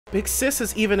Big Sis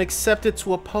has even accepted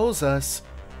to oppose us.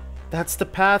 That's the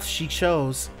path she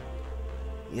chose.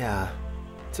 Yeah,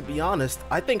 to be honest,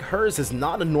 I think hers is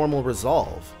not a normal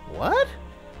resolve. What?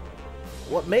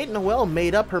 What made Noelle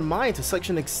made up her mind to such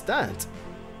an extent?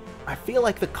 I feel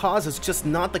like the cause is just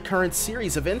not the current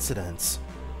series of incidents.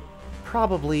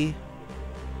 Probably.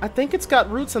 I think it's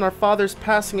got roots in our father's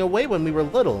passing away when we were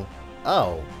little.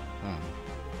 Oh.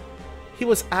 He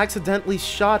was accidentally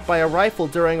shot by a rifle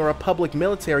during a Republic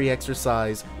military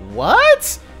exercise.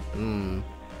 What?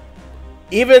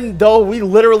 Even though we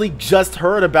literally just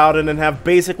heard about it and have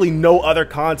basically no other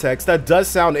context, that does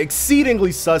sound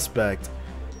exceedingly suspect.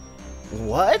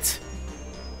 What?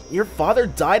 Your father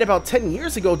died about 10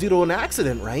 years ago due to an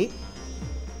accident, right?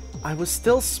 I was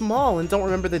still small and don't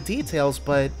remember the details,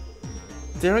 but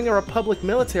during a Republic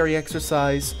military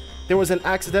exercise, there was an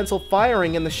accidental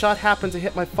firing and the shot happened to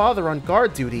hit my father on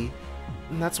guard duty.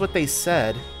 And that's what they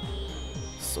said.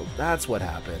 So that's what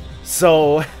happened.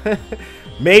 So,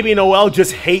 maybe Noelle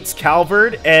just hates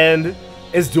Calvert and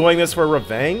is doing this for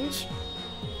revenge?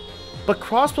 But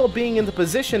Crossbow being in the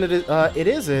position it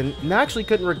is in, naturally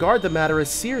couldn't regard the matter as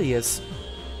serious.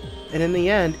 And in the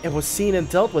end, it was seen and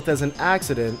dealt with as an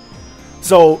accident.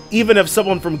 So, even if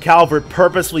someone from Calvert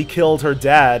purposely killed her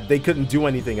dad, they couldn't do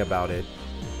anything about it.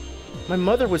 My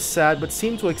mother was sad, but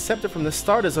seemed to accept it from the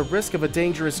start as a risk of a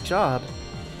dangerous job.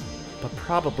 But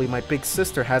probably my big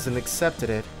sister hasn't accepted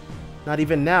it. Not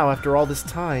even now, after all this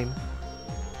time.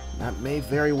 That may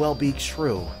very well be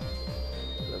true.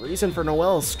 The reason for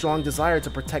Noelle's strong desire to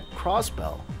protect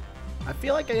Crossbell. I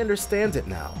feel like I understand it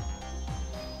now.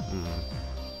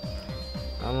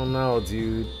 I don't know,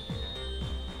 dude.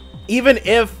 Even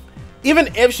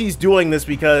if she's doing this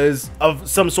because of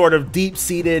some sort of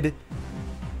deep-seated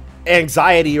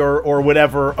anxiety or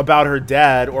whatever about her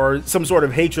dad, or some sort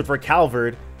of hatred for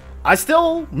Calvert, I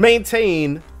still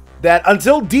maintain that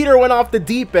until Dieter went off the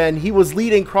deep end, he was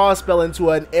leading Crossbell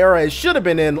into an era it should have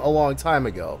been in a long time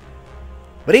ago.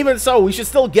 But even so, we should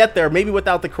still get there, maybe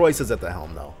without the Croises at the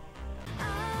helm, though.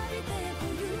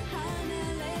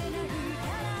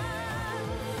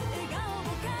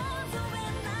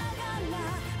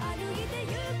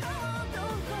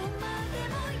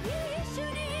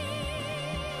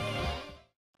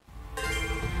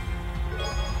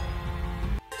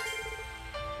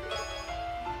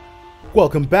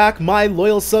 Welcome back, my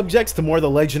loyal subjects, to more The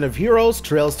Legend of Heroes,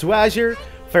 Trails to Azure.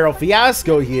 Feral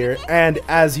Fiasco here, and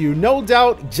as you no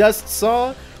doubt just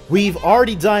saw, we've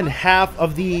already done half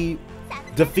of the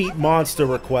defeat monster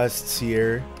requests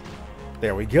here.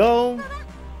 There we go.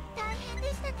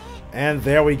 And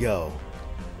there we go.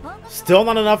 Still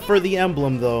not enough for the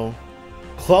emblem, though.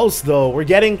 Close, though. We're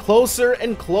getting closer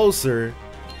and closer.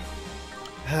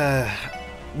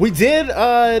 We did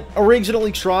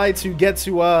originally try to get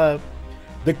to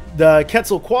the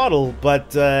Quetzalcoatl,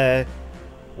 but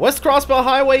West Crossbell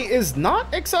Highway is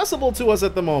not accessible to us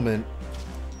at the moment.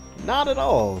 Not at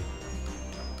all.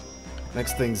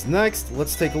 Next thing's next.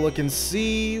 Let's take a look and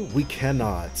see. We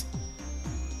cannot.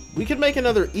 We could make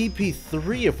another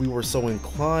EP3 if we were so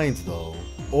inclined, though.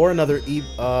 Or another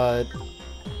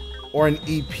or an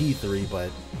EP3,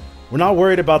 but we're not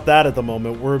worried about that at the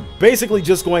moment. We're basically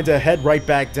just going to head right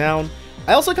back down.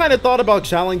 I also kind of thought about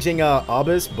challenging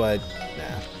Abyss, but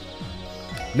nah.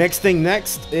 Next thing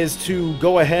next is to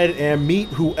go ahead and meet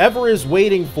whoever is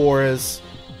waiting for us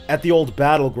at the old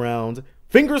battleground.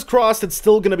 Fingers crossed it's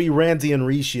still going to be Randy and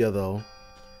Rishia, though.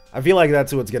 I feel like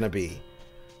that's who it's going to be.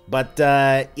 But,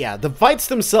 yeah, the fights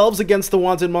themselves against the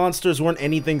wanted monsters weren't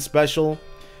anything special.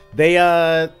 They,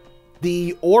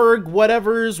 the org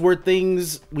whatevers were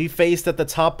things we faced at the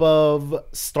top of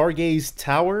Stargaze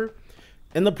Tower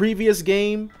in the previous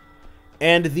game.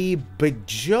 And the Big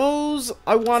Joes,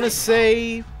 I want to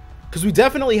say, because we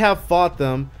definitely have fought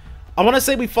them. I want to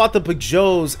say we fought the Big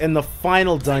Joes in the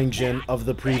final dungeon of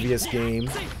the previous game.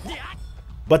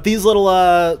 But these little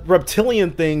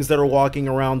reptilian things that are walking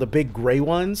around, the big gray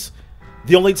ones,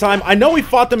 the only time, I know we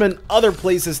fought them in other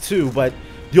places too, but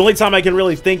the only time I can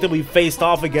really think that we faced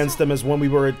off against them is when we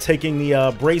were taking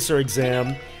the Bracer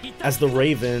exam as the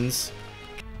Ravens.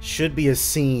 Should be a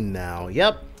scene now.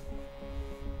 Yep.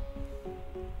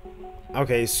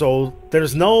 Okay, so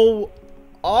there's no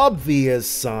obvious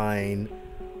sign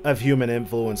of human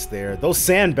influence there. Those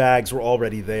sandbags were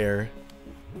already there.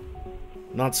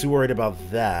 Not too worried about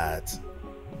that.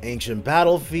 Ancient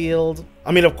battlefield.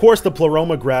 I mean, of course the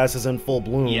Pleroma grass is in full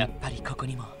bloom.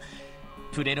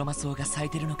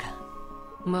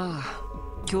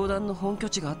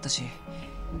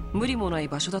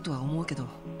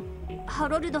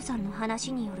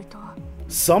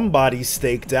 Somebody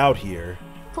staked out here.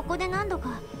 ここで何度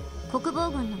か国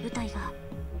防軍の部隊が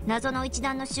謎の一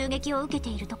団の襲撃を受けて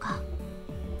いるとか。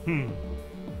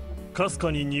かす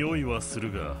かに匂いはする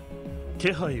が、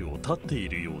気配を立ってい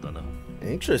るようだな。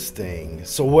Interesting.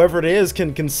 So whoever it is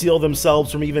can conceal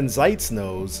themselves from even Zeit's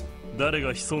nose. 誰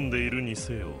が潜んでいるに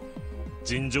せよ、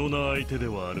尋常な相手で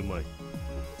はあるまい。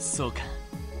そうか。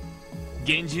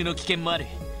厳重の危険もある。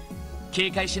警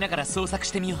戒しながら捜索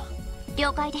してみよう。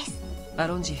了解です。ア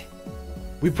ロンジ。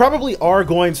We probably are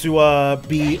going to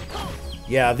be...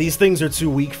 Yeah, these things are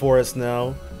too weak for us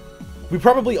now. We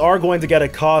probably are going to get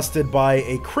accosted by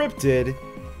a cryptid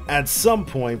at some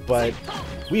point, but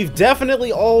we've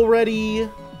definitely already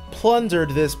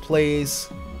plundered this place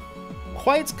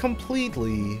quite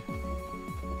completely.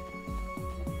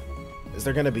 Is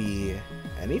there gonna be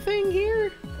anything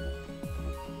here?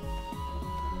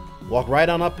 Walk right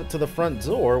on up to the front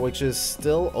door, which is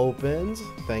still opened,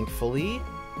 thankfully.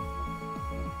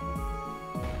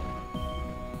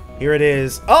 Here it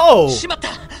is. Oh!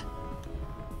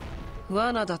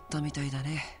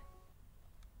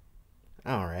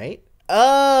 Alright.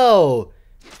 Oh!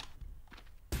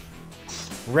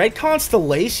 Red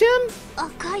Constellation?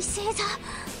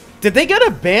 Did they get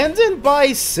abandoned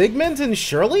by Sigmund and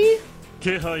Shirley?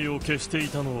 You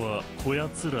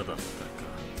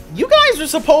guys are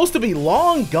supposed to be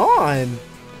long gone.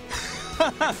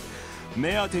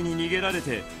 目当てに逃げられ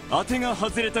て当てが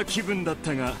外れた気分だっ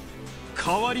たが、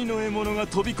代わりの獲物が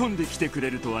飛び込んできてくれ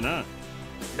るとはな。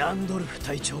ランドルフ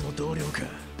隊長の同僚か。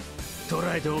捕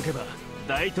らえておけば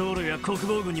大統領や国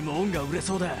防軍にも恩が売れ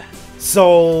そうだ。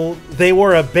 So they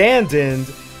were abandoned,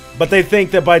 but they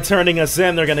think that by turning us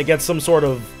in, they're gonna get some sort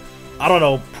of, I don't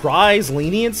know, prize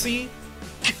leniency.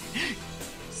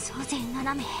 総勢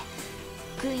7名、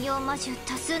軍用魔獣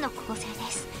多数の構成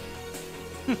です。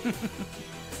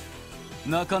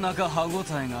なかなか歯ご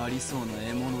たえがありそうな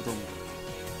獲物ども。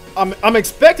I'm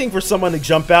expecting for someone to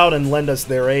jump out and lend us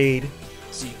their aid.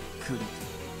 じっくりと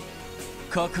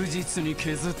確実に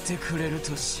削ってくれる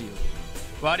としよ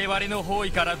う。我々の包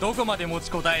囲からどこまで持ち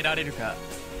こたえられるか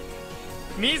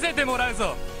見せてもらう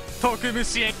ぞ。特務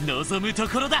支援望むと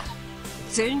ころだ。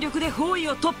全力で包囲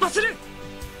を突破する。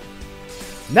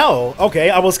 No, okay,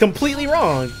 I was completely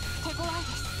wrong.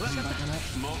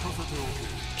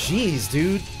 Jeez,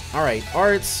 dude. Alright,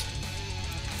 arts.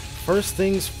 First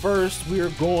things first, we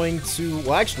are going to...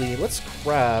 Well, actually, let's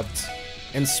craft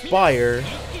Inspire.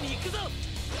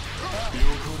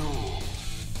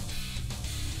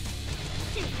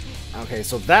 Okay,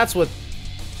 so that's what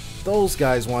those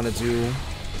guys want to do.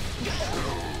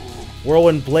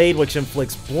 Whirlwind Blade, which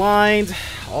inflicts blind.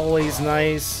 Always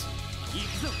nice.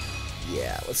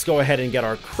 Yeah, let's go ahead and get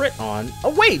our crit on.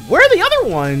 Oh, wait, where are the other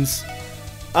ones?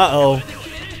 Uh-oh.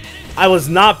 I was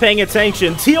not paying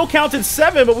attention. Teal counted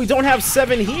 7, but we don't have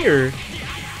 7 here.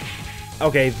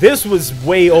 Okay, this was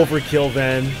way overkill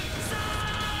then.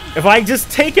 If I just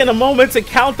taken a moment to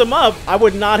count them up, I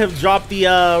would not have dropped the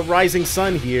Rising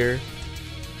Sun here.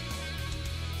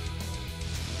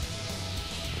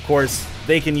 Of course,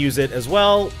 they can use it as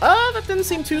well. That didn't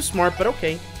seem too smart, but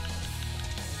okay.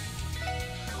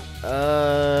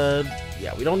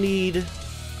 Yeah, we don't need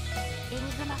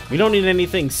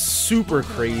anything super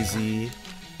crazy.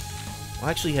 I'll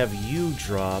actually have you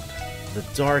drop the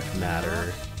Dark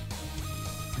Matter.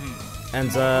 And,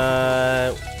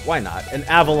 why not? An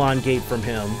Avalon Gate from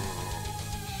him.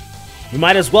 We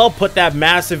might as well put that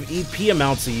massive EP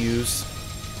amount to use.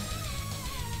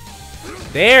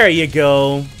 There you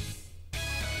go.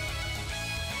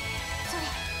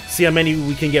 See how many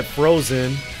we can get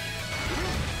frozen.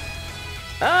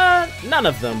 None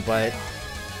of them, but...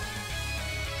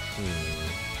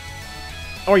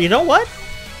 Or you know what?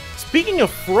 Speaking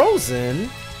of frozen,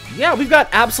 yeah, we've got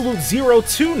Absolute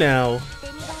 0-2 now.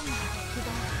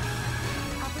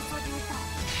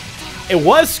 It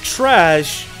was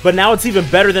trash, but now it's even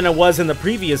better than it was in the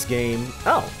previous game.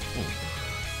 Oh.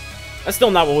 That's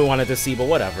still not what we wanted to see, but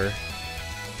whatever.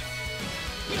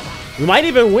 We might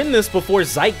even win this before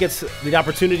Zeit gets the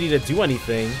opportunity to do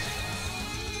anything.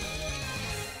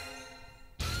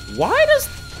 Why does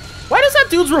that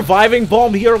dude's reviving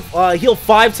bomb heal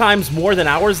 5 times more than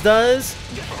ours does?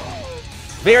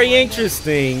 Very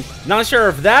interesting. Not sure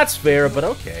if that's fair, but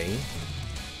okay.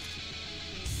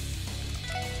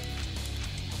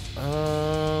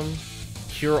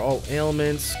 Cure all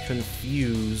ailments,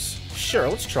 confuse. Sure,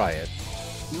 let's try it.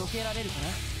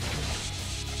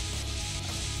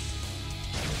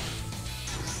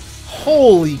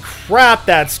 Holy crap,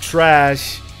 that's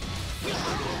trash.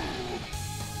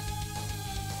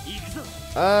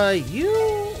 You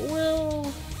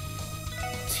will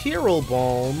Tyrrell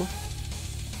Balm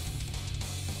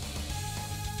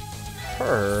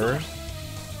her.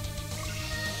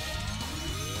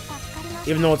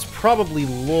 Even though it's probably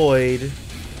Lloyd.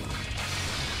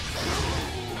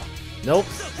 Nope.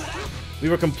 We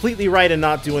were completely right in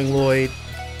not doing Lloyd.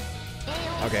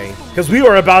 Okay. Because we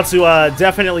were about to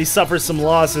definitely suffer some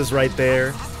losses right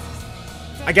there.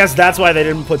 I guess that's why they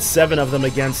didn't put 7 of them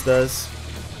against us.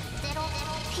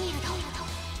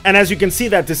 And as you can see,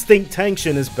 that distinct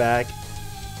tension is back.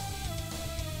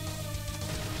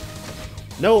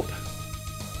 Nope.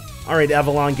 Alright,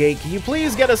 Avalon Gate, can you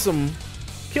please get us some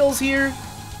kills here?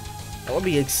 That would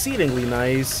be exceedingly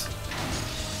nice.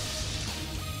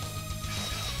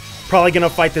 Probably gonna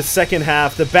fight the second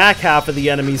half, the back half of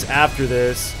the enemies after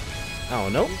this. Oh,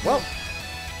 no. Well.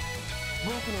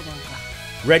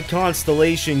 Red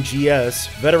Constellation GS,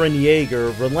 veteran Jaeger,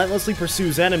 relentlessly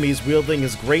pursues enemies wielding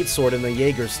his greatsword in the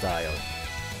Jaeger style.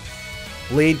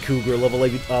 Blade Cougar, level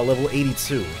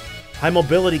 82. High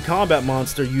mobility combat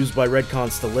monster used by Red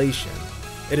Constellation.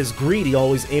 It is greedy,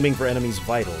 always aiming for enemies'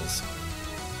 vitals.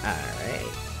 Alright.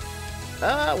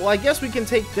 Well, I guess we can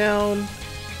take down...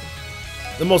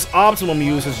 The most optimum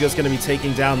use is just going to be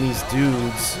taking down these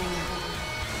dudes.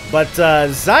 But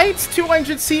Zeit's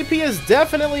 200 CP is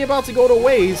definitely about to go to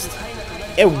waste.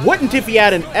 It wouldn't if he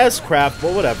had an S-Craft,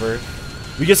 but whatever.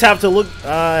 We just have to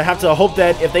hope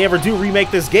that if they ever do remake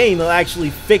this game, they'll actually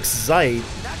fix Zeit.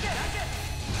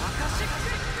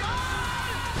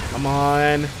 Come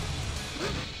on.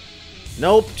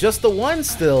 Nope, just the one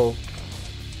still.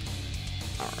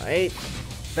 Alright.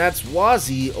 That's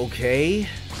Wazi, okay.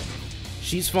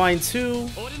 She's fine too.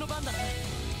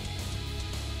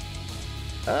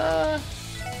 How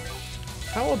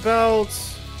about...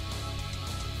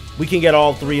 We can get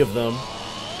all 3 of them.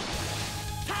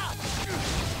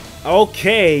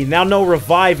 Okay, now no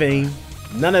reviving.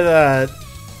 None of that.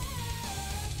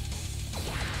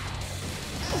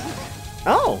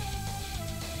 Oh!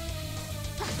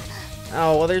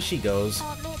 Oh, well, there she goes.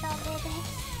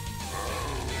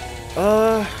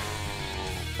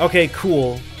 Okay,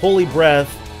 cool. Holy Breath.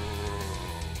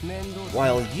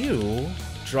 While you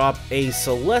drop a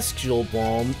Celestial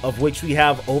Bomb, of which we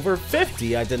have over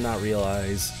 50, I did not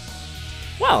realize.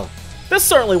 Well, this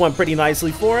certainly went pretty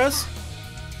nicely for us.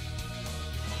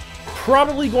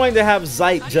 Probably going to have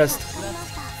Zeit just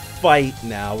fight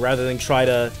now, rather than try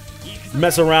to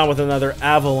mess around with another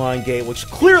Avalon Gate, which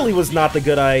clearly was not the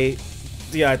good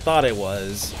idea I thought it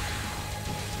was.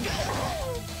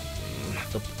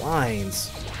 The blinds.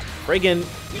 Friggin'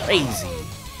 crazy.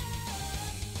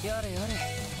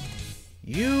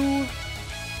 You...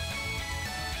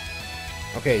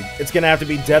 Okay, it's gonna have to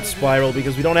be Death Spiral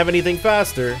because we don't have anything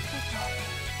faster.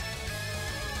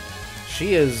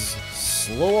 She is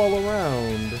slow all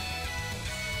around.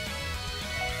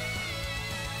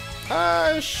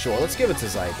 Sure, let's give it to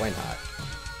Zeit, why not?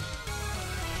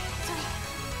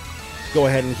 Go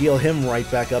ahead and heal him right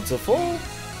back up to full.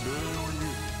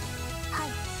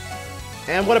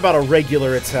 And what about a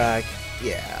regular attack?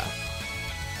 Yeah.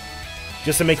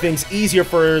 Just to make things easier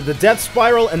for the Death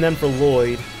Spiral and then for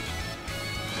Lloyd.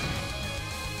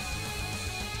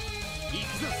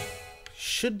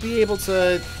 Should be able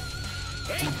to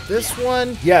do this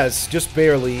one. Yes, just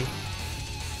barely.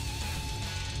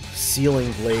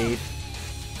 Sealing Blade.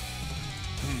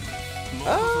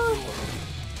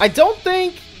 I don't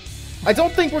think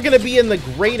we're gonna be in the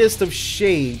greatest of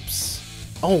shapes.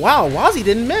 Oh wow, Wazi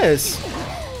didn't miss.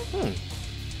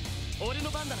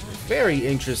 Very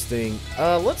interesting.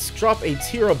 Let's drop a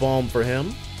Tira Bomb for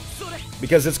him.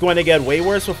 Because it's going to get way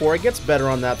worse before it gets better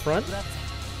on that front.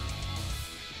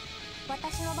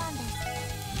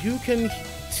 You can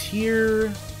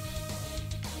tear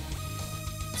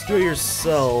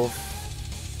yourself.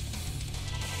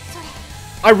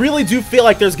 I really do feel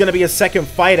like there's going to be a second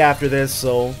fight after this,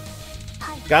 so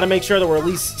gotta make sure that we're at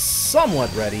least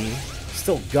somewhat ready.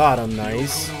 Still got him,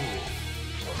 nice.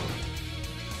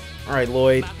 Alright,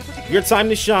 Lloyd. Your time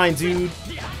to shine, dude.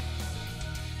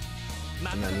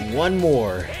 And then one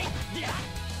more.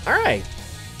 Alright.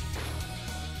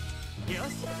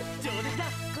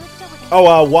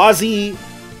 Oh, Wazi,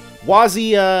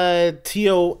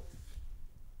 Tio,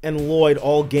 and Lloyd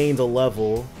all gained a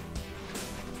level.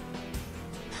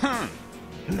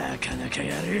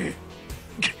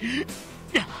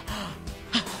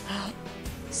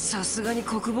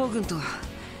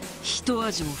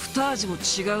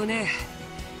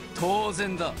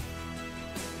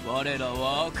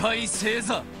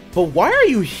 But why are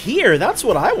you here? That's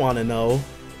what I want to know.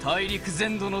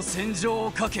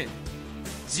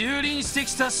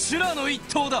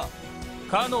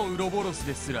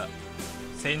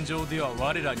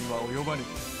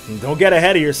 Don't get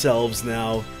ahead of yourselves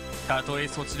now. たとえ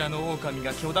そちらの狼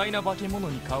が巨大な化け物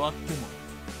に変わっても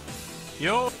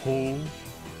よ。ほ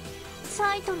う。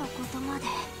サイトのことまで。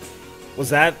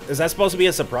 is that supposed to be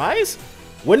a surprise?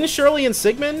 Wouldn't Shirley and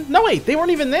Sigmund? No, wait, they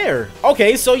weren't even there.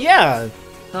 Okay, so yeah.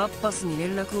 アッパスに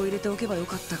連絡を入れておけばよ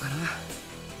かったかな。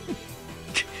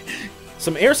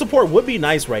Some air support would be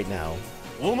nice right now.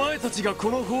 お前たちがこ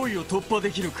の包囲を突破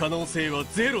できる可能性は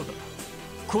ゼロだ。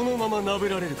このままなべ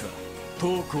られるか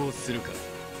投降するか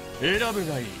選ぶ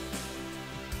がい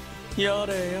い。や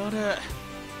れや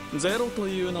れ、ゼロと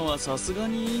いうのはさすが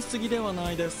に言い過ぎでは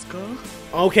ないですか。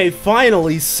 Okay,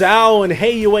 finally, Sao and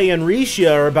Heiyue and Risha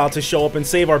are about to show up and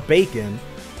save our bacon.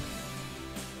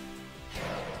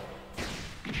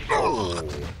 Oh,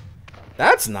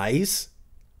 that's nice.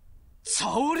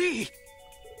 沙織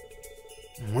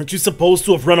Weren't you supposed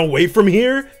to have run away from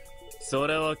here? そ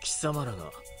れは貴様ら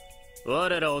が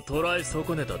我らを捕らえ損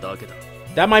ねただけだ。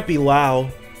 That might be Lao.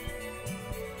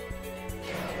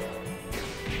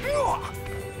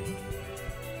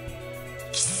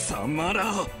 貴様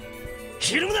ら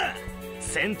ひるむな。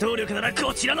戦闘力なら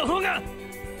こちらの方が。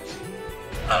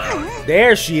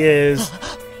 There she is.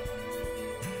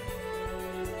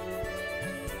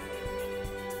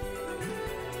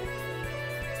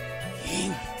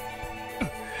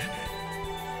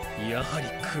 やはり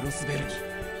クロスベルに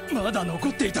まだ残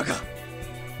っていたか。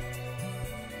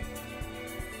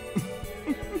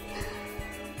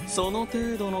その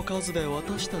程度の数で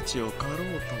私たちを狩ろ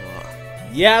うと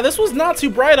は。 Yeah, this was not too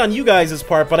bright on you guys'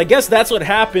 part, but I guess that's what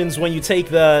happens when you take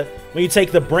the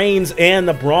brains and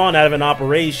the brawn out of an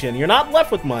operation. You're not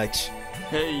left with much.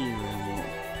 ヘイユも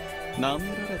舐め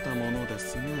られたもので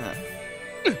すね。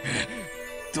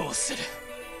どうする。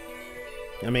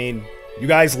 I mean, you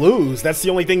guys lose. That's the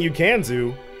only thing you can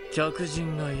do. 客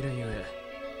人がいるゆえ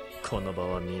この場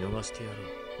は見逃してや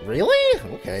ろう。 Really?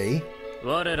 Okay.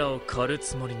 我らを狩る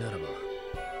つもりならば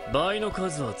倍の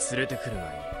数は連れてくるがいい。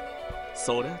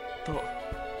それと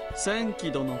戦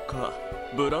記殿か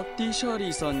ブラッディ・シャーリ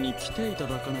ーさんに来ていた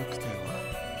だかなくては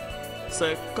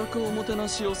せっかくおもてな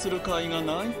しをする甲斐が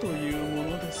ないというも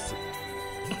のです。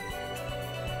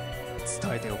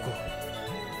伝えておこ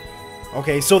う。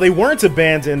 Okay, so they weren't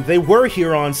abandoned. They were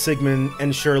here on Sigmund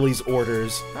and Shirley's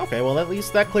orders. Okay, well, at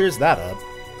least that clears that up.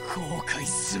 後悔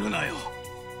するなよ。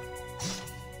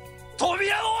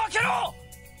扉を開けろ。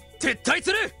撤退す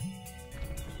る。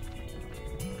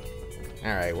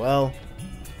 Alright, well.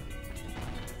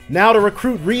 Now to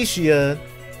recruit Risha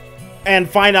and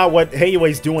find out what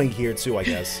Heiyue's doing here, too, I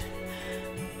guess.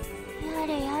 や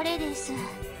れやれです。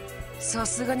さ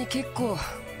すがに結構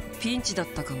ピンチだっ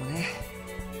たかもね。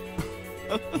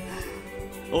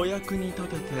お役に立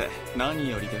てて何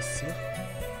よりですよ。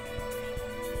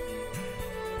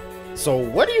 So,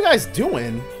 what are you guys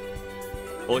doing?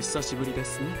 お久しぶりで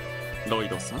すね、ロイ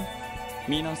ドさん。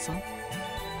皆さん。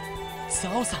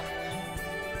サオさん、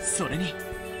それに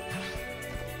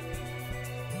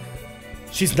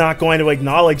She's not going to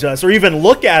acknowledge us or even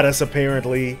look at us,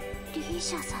 apparently. リー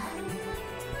シャさん。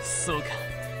そうか、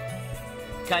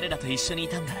彼らと一緒にい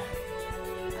たんだな。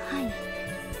はい、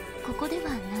ここでは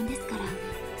何ですから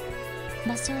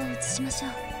場所を移しましょ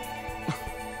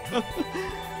う。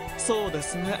そうで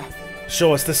すね。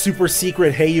 Show us the super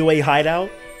secret Heiyue hideout?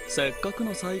 せっかく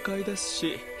の再会です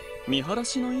し、見晴ら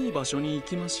しのいい場所に行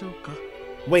きましょうか。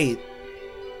 Wait,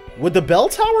 would the bell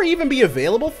tower even be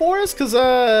available for us? Because,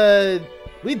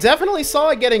 we definitely saw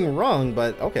it getting rung,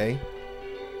 but okay.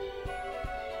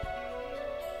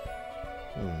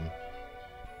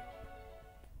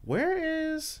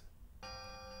 Where is...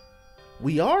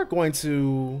 We are going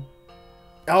to...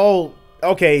 Oh,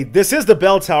 okay, this is the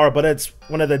bell tower, but it's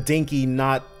one of the dinky,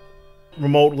 not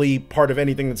remotely part of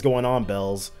anything that's going on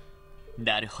bells.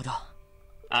 なるほど。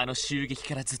あの襲撃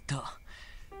からずっと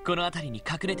この辺りに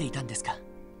隠れていたんですか。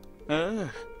ええ、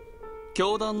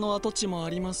教団の跡地もあ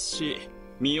りますし、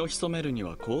身を潜めるに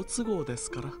は好都合で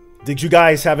すから。 Did you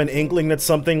guys have an inkling that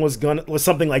something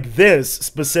like this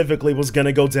specifically was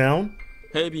gonna go down?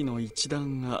 蛇の一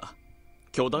団が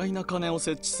巨大な鐘を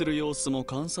設置する様子も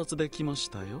観察できまし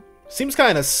たよ。 Seems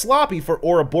kind of sloppy for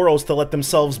Ouroboros to let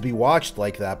themselves be watched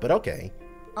like that, but okay.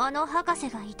 あの博士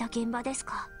がいた現場です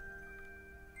か。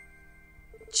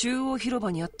中央広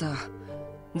場にあった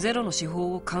ゼロの手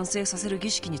法を完成させる儀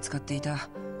式に使っていた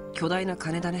巨大な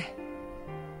鐘だね。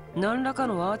何らか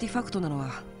のアーティファクトなの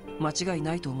は間違い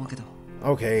ないと思うけど。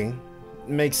 Okay,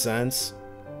 makes sense.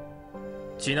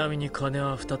 ちなみに鐘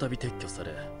は再び撤去さ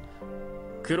れ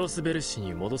クロスベル市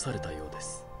に戻されたようで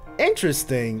す。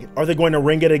 Interesting. Are they going to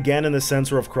ring it again in the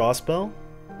center of Crossbell?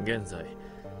 現在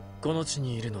この地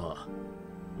にいるのは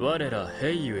我ら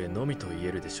ヘイユエのみと言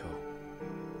えるでしょう。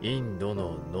インド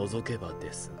の覗けば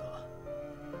ですが。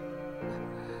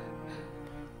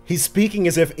 He's speaking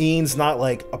as if Ian's not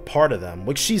like a part of them,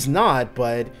 which she's not,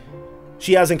 but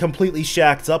she hasn't completely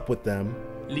shacked up with them.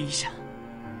 リーシャ。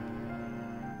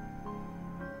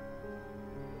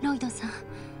ロイドさん、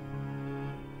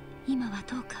今は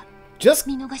どうか Just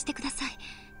見逃してください。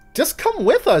 come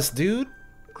with us, dude.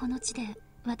 この地で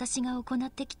私が行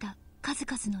ってきた数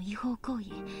々の違法行為、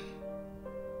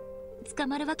捕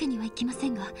まるわけにはいきませ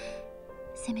んが、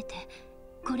せめて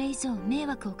これ以上迷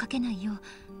惑をかけないよう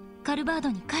カルバード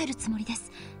に帰るつもりで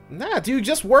す。 Nah, dude,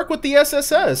 just work with the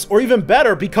SSS, or even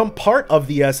better, become part of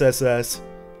the SSS.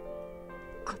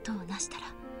 ことをなしたら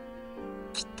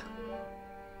きっと。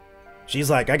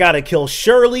 She's like, I gotta kill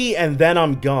Shirley and then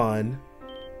I'm gone.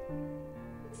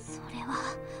 それ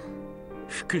は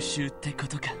復讐ってこ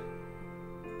とか。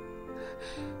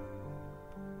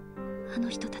あの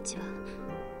人たちは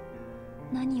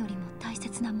何よりも大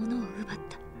切なものを奪っ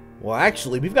た。 Well,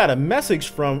 actually, we've got a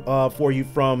message from for you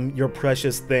from your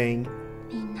precious thing.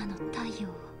 みんなの太陽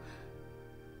を、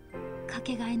か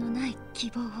けがえのない希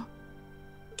望を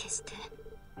決して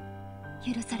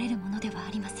許されるものでは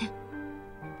ありません。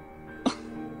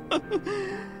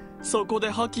そこで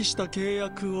破棄した契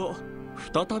約を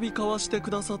再び交わして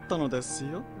くださったのです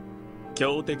よ。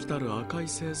強敵たる赤い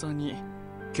星座に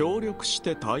協力し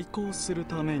て対抗する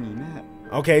ためにね。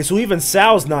 Okay, so even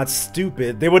Sal's not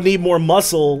stupid. They would need more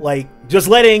muscle. Like, just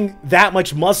letting that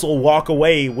much muscle walk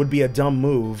away would be a dumb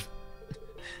move.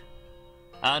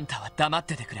 あんたは黙っ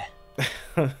ててくれ。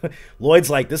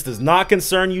Lloyd's like, this does not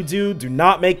concern you, dude. Do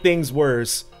not make things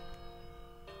worse.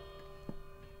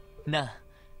 なあ、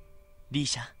リー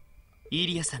シャ、イ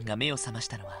リアさんが目を覚まし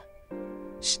たのは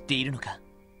知っているのか？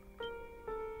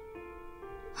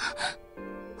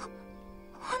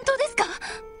本当ですか？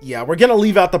 Yeah, we're gonna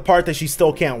leave out the part that she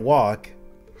still can't walk.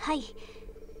 はい、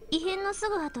異変のす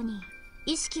ぐ後に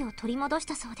意識を取り戻し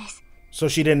たそうです。 So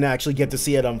she didn't actually get to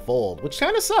see it unfold, which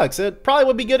kind of sucks. It probably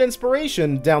would be good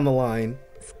inspiration down the line.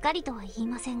 すっかりとは言い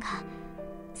ませんが、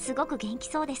すごく元気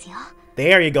そうですよ。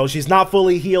 There you go. She's not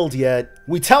fully healed yet.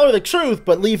 We tell her the truth,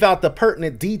 but leave out the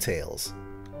pertinent details.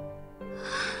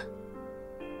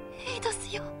 エイド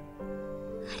スよ、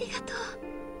ありがとう。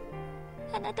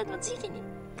あなたの慈悲に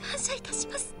感謝いたし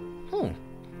ます。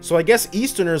 So I guess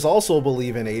Easterners also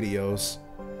believe in Adios.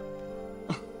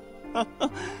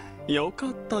 よか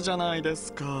ったじゃないで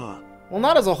すか。 Well,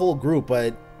 not as a whole group,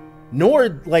 but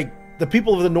Nord, like, the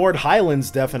people of the Nord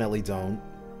Highlands definitely don't.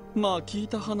 まあ聞い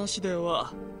た話で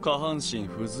は下半身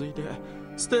不随で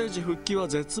ステージ復帰は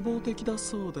絶望的だ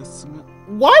そうですが。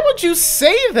 Why would you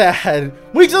say that?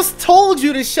 We just told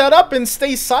you to shut up and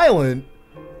stay silent.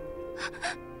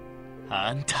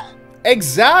 あんた。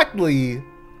 Exactly.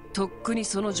 とっくに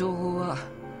その情報は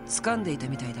掴んでいた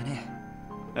みたいだね。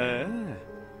え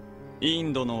え。イ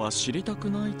ンドのは知りたく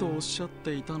ないとおっしゃっ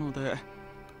ていたので、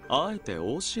あえて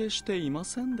お教えしていま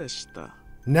せんでした。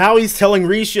 Now he's telling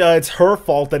Risha it's her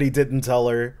fault that he didn't tell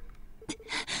her.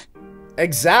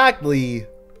 Exactly.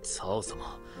 サオ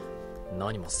様、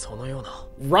何もそのような。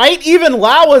 Right? Even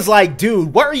Lao was like,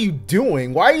 dude, what are you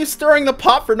doing? Why are you stirring the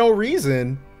pot for no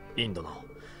reason? インドの、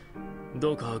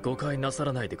どうか誤解なさ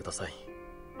らないでください。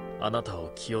あなた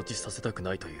を気落ちさせたく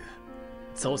ないという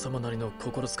サオ様なりの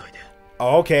心遣いで。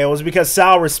 Okay, it was because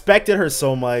Sal respected her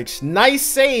so much. Nice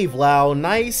save, Lao.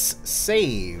 Nice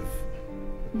save.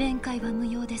 弁解は無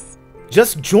用です。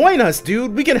 Just join us,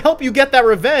 dude. We can help you get that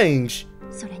revenge.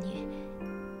 それに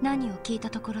何を聞い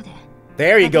たところで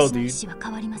There you go, 私の意 dude. 思は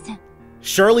変わりません。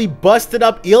 Shirley busted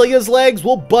up Ilya's legs.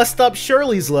 We'll bust up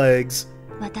Shirley's legs.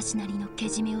 私なりのけ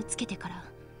じめをつけてから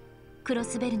クロ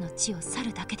スベルの地を去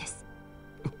るだけです。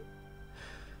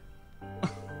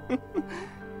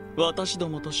私ど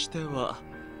もとしては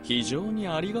非常に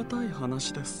ありがたい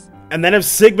話です。 And then if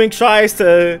Sigmund tries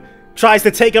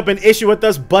to take up an issue with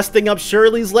us busting up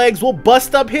Shirley's legs, we'll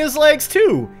bust up his legs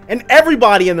too. And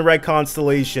everybody in the Red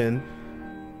Constellation.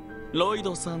 ロイ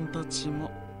ドさんたち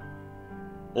も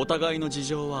お互いの事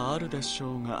情はあるでし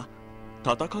ょうが、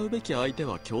戦うべき相手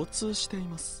は共通してい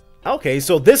ます。 Okay,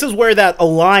 so this is where that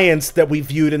alliance that we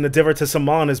viewed in the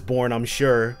Divertissemon is born, I'm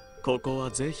sure. ここ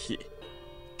はぜひ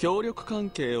協力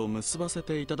関係を結ばせ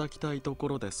ていただきたいとこ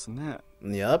ろですね。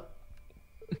 Yep.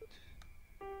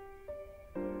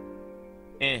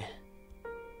 ええ、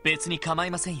別に構い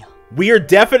ませんよ。 We are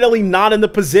definitely not in the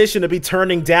position to be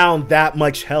turning down that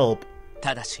much help.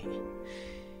 ただし、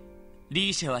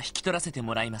リーシャは引き取らせて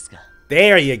もらいますが。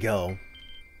 There you go.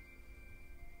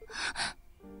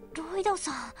 ロイド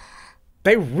さん。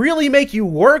 They really make you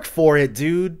work for it,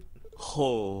 dude.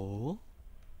 ほ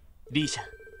う。リーシャ、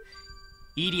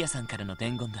イリアさんからの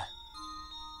伝言だ。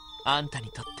あんたに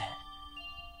とって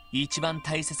一番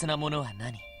大切なものは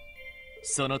何？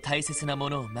その大切なも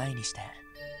のを前にして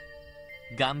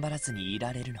頑張らずにい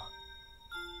られるの？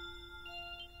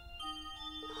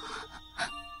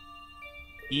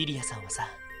イリアさんはさ、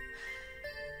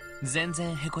全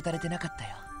然へこたれてなかった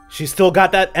よ。 She still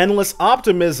got that endless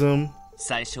optimism.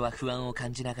 最初は不安を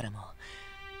感じながらも、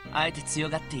あえて強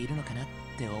がっているのかなっ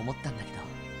て思ったんだけど、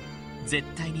絶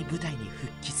対に舞台に復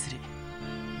帰する、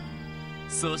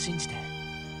そう信じて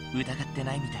疑って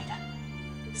ないみたいだ。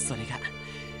それが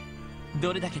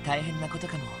どれだけ大変なこと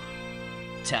かも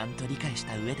ちゃんと理解し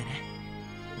た上でね。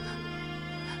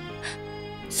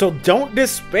 So don't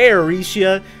despair,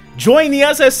 Risha. Join the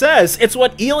SSS. It's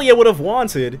what Ilya would have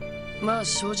wanted. まあ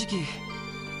正直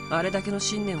あれだけの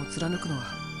信念を貫くのは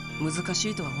難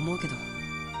しいとは思うけど、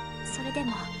それで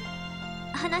も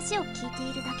話を聞いて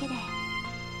いるだけで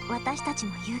私たち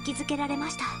も勇気づけられま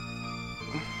した。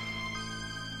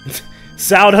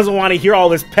Sal doesn't want to hear all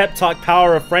this pep talk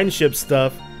power of friendship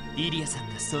stuff. イリアさ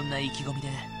んがそんな意気込みで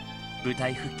舞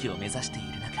台復帰を目指している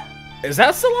中、 Is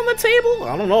that still on the table?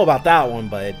 I don't know about that one,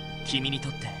 but 君にと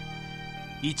って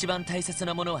一番大切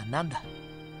なものは何だ？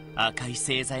赤い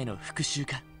星座への復讐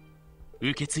か、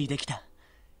受け継いできた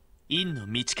陰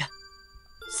の道か、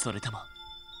それとも。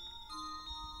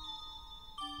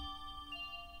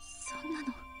そんな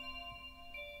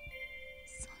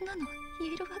の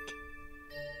言え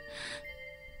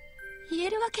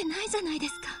るわけないじゃないで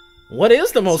すか。 what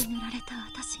is the most 死ぬられた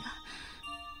私が、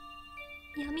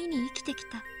闇に生きてき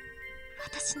た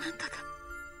私なんかが。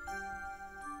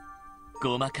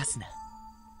ごまかすな、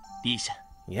リーシャ。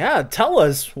 Yeah, tell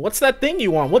us. What's that thing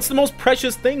you want? What's the most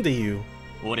precious thing to you?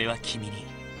 俺は君に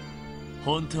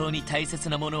本当に大切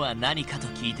なものは何かと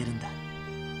聞いてるんだ。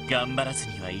頑張らず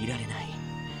にはいられない、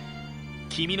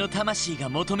君の魂が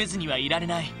求めずにはいられ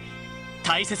ない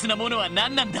大切なものは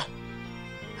何なんだ？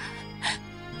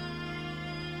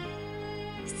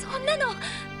そんなのア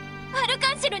ル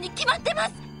カンシルに決まってま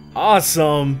す。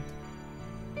 Awesome.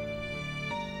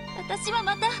 私は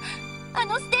またあ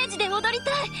のステージで踊り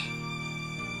たい。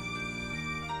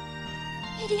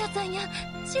イリアさんや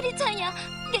シュリちゃんや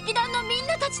劇団のみん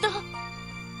なたちと、ただ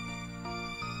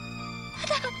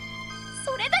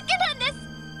それだけなんで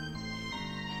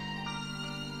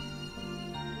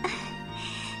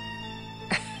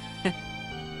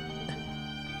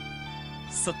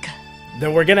す。そっか。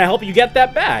 Then we're gonna help you get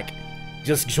that back.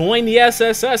 Just join the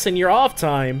SSS in your off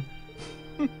time.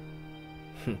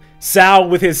 Sal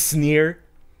with his sneer.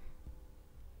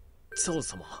 そう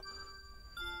様。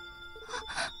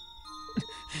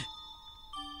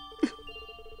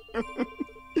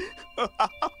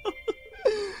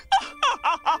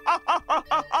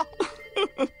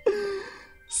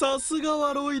さすが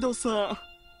はロイドさ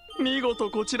ん、見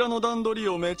事こちらの段取り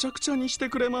をめちゃくちゃにして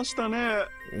くれましたね。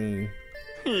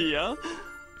いや、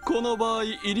この場合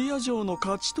イリア城の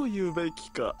勝ちと言うべ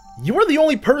きか。 You were the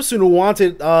only person who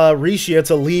wanted Risha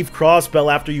to leave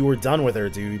Crossbell after you were done with her,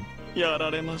 dude. や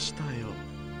られましたよ。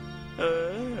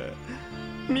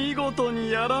見事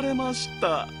にやられまし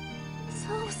た。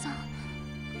サオさん、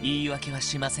言い訳は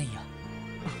しませんよ。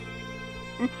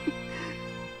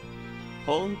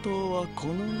本当はこ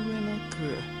の上なく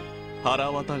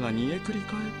腹渡が煮えくり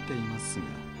返っています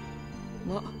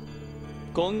が、ま、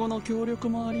今後の協力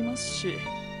もありますし、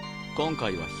今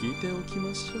回は引いておき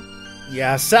ましょう。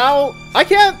 Yeah, Sal. I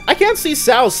can't see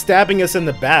Sal stabbing us in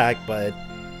the back, but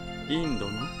インド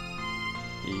のいい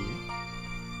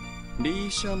え、リ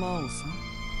ーシャ・マオさん、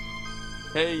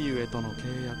ヘイユエとの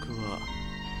契約は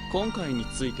今回に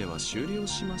ついては終了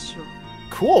しましょう。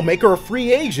 cool. Make her a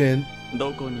free agent.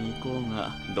 どこに行こう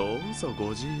がどうぞ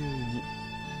ご自由に。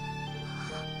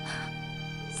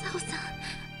サオさ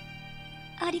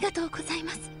ん、ありがとうござい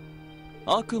ます。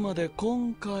あくまで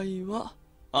今回は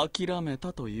諦め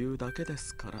たというだけで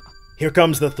すから。 Here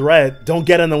comes the threat. Don't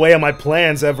get in the way of my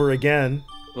plans ever again.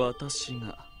 私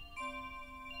が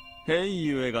ヘイ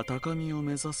ユエが高みを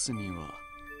目指すには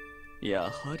や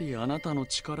はりあなたの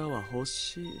力は欲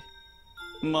しい。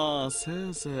まあせ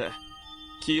いぜい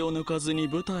気を抜かずに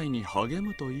舞台に励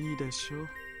むといいでしょう。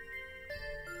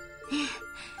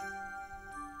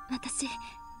私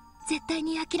絶対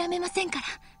に諦めませんから。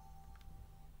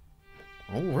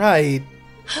 All right.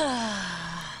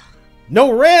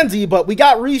 No Randy, but we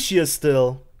got Risha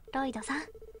still. ロイドさん、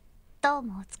どう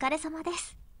もお疲れ様で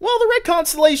す。 Well, the Red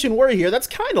Constellation were here. That's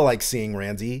kind of like seeing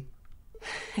Randy.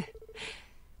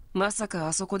 まさか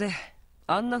あそこで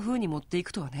あんな風に持ってい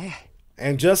くとはね。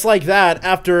 And just like that,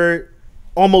 after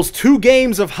almost 2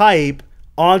 games of hype,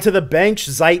 onto the bench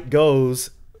Zeit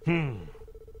goes.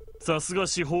 さすが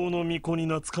司法の巫女に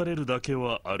懐かれるだけ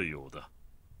はあるようだ。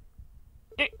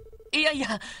いやい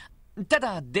や、た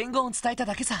だ伝言を伝えた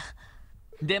だけさ。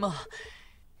でも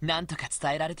なんとか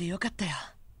伝えられてよかったよ。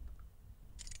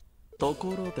と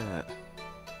ころで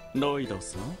ロイド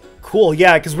さん。 Cool,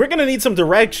 yeah, because we're gonna need some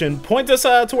direction. Point us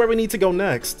to where we need to go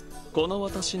next. この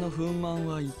私の憤懣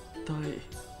は一体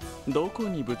どこ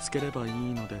にぶつければいい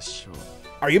のでしょう。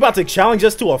 Are you about to challenge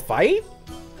us to a fight?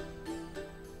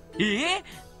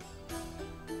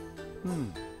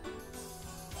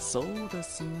 そうで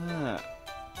すね。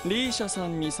リーシャさ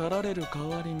んに去られる代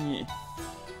わりに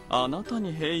あなた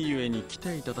にヘイユエに来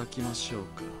ていただきましょう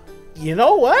か。 You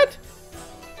know what?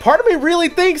 Part of me really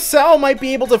thinks Sal might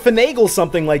be able to finagle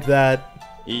something like that.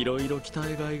 いろいろ期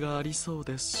待外がありそう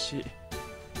ですし、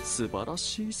素晴ら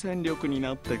しい戦力に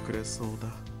なってくれそうだ。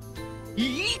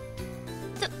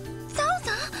サオ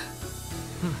さ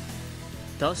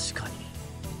ん。確かに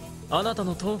あなた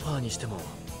のトンファーにしても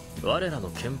我らの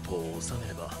憲法を収め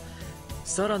れば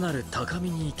さらなる高み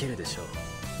に行けるでしょう。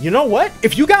 You know what?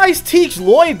 If you guys teach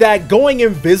Lloyd that going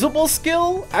invisible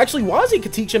skill, actually Wazi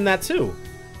could teach him that too.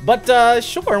 But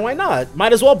sure, why not?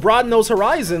 Might as well broaden those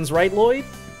horizons, right, Lloyd?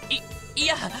 い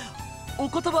や、お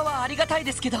言葉はありがたい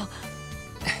ですけど。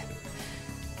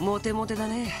モテモテだ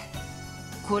ね。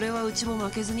これはうちも負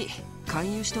けずに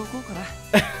勧誘しておこうかな。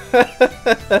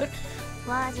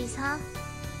ワージさん、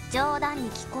冗談に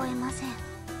聞こえません。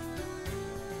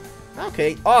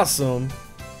 Okay, awesome.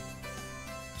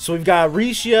 So we've got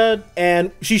Risha,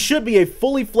 and she should be a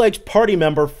fully fledged party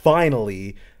member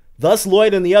finally. Thus,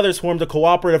 Lloyd and the others formed a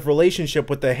cooperative relationship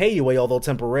with the Heiyue, although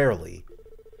temporarily.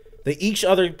 They each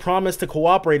other promised to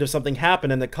cooperate if something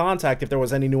happened and to contact if there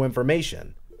was any new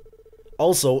information.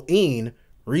 Also, Een,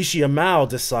 Risha Mao,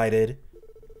 decided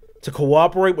to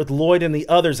cooperate with Lloyd and the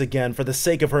others again for the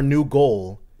sake of her new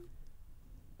goal.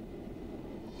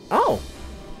 Oh.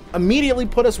 Immediately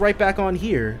put us right back on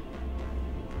here.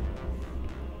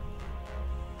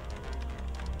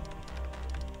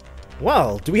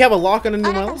 Well, do we have a lock on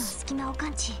anyone else?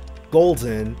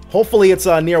 Golden. Hopefully it's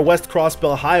near West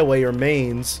Crossbell Highway or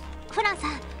Mains. フランさ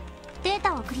ん、デー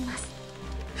タを送ります。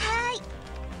はーい。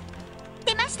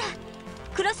出ました。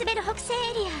クロスベル北西エ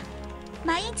リア。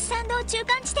マインツ山道中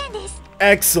間地点です。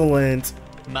Excellent.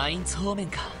 マインツ方面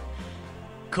か。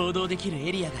行動できる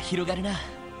エリアが広がるな。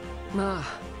ま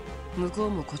あ、向こう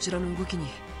もこちらの動きに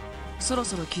そろ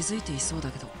そろ気づいていそう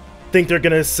だけど。 Think they're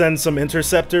gonna send some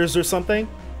interceptors or something?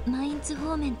 マインツ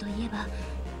方面といえば、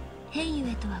ヘイユ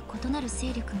エとは異なる勢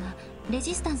力がレ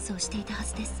ジスタンスをしていたは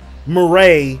ずです。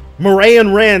Murray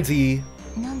and Randy.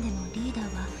 何でもリーダー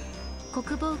は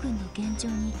国防軍の現状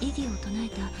に異議を唱え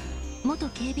た元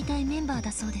警備隊メンバー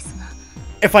だそうですが。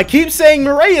If I keep saying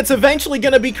Murray, it's eventually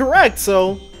gonna be correct,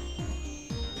 so...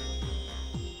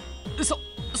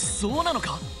 そうなの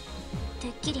か？て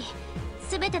っきり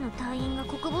全ての隊員が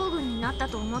国防軍になった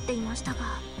と思っていましたが。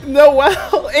Noel,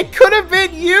 it could have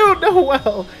been you,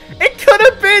 Noel. It could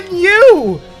have been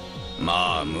you.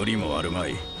 まあ無理もあるま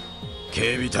い。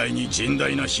警備隊に甚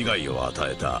大な被害を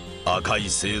与えた赤い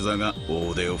星座が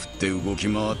大手を振って動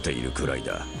き回っているくらい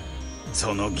だ。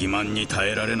その欺瞞に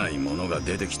耐えられないものが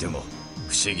出てきても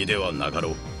不思議ではなかろ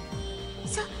う。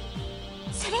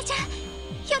それじゃ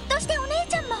ひょっとしてお姉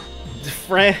ちゃんも。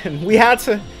Friend, we had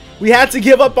to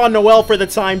give up on Noel for the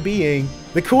time being.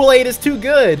 The Kool-Aid is too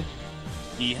good.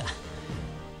 いや、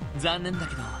残念だ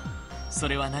けどそ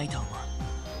れはないと思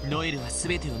う。ノエルは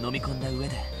全てを飲み込んだ上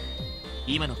で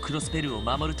今のクロスベルを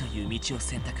守るという道を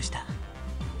選択した。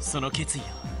その決意を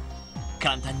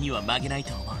簡単には曲げない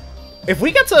と思う。 If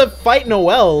we get to fight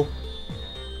Noel,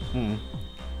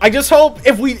 I just hope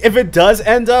if we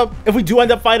do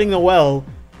end up fighting Noel,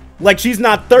 like she's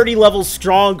not 30 levels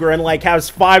stronger and like has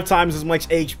 5 times as much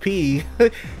HP.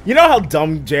 You know how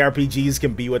dumb JRPGs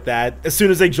can be with that. As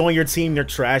soon as they join your team, they're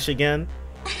trash again.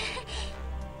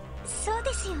 そう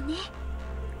ですよね。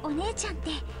お姉ちゃんっ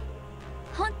て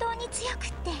本当に強く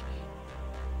って。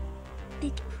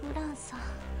フランさん。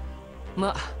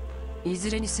まあ、い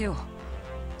ずれにせよ、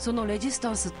そのレジス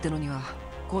タンスってのには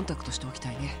コンタクトしておき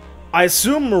たいね。I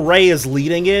assume Murray is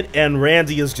leading it and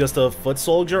Randy is just a foot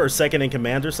soldier or second in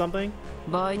command or something?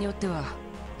 場合によっては、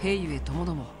ヘイユエとも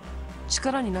ども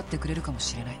力になってくれるかも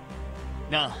しれない。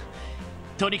なあ、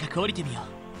とにかく降りてみよ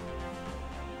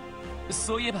う。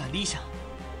そういえばリーシャ、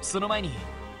その前に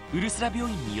ウルスラ病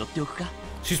院に寄っておくか？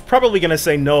 She's probably gonna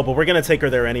say no, but we're gonna take her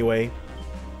there anyway.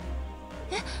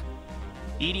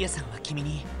 イリアさんは君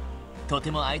にと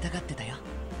ても会いたがってたよ。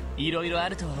いろいろあ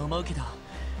るとは思うけど、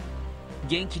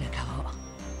元気な顔を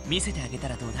見せてあげた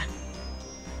らどうだ？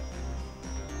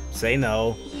 Say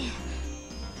no. い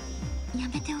え、や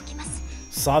めておきます。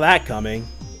 Saw that coming.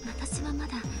 私はま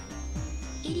だ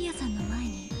イリアさんの前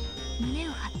に胸を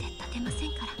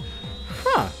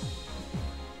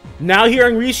Now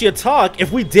hearing Rishia talk,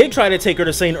 if we did try to take her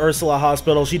to St. Ursula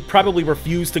Hospital, she'd probably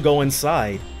refuse to go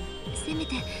inside. せめ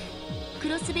てク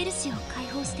ロスベルシを解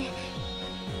放して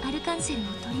アルカンシェルを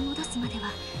取り戻すまで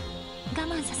は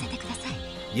我慢させてくださ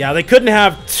い。 Yeah, they couldn't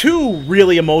have two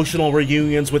really emotional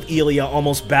reunions with Elia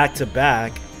almost back to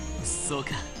back. そう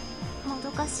か。もど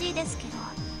かしいですけど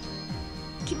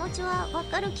気持ちはわ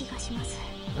かる気がします。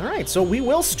 Alright, so we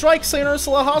will strike St.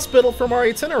 Ursula Hospital from our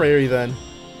itinerary then.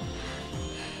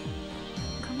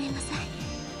 ごめんなさい。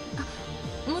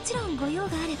あ、もちろんご用が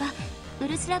あればウ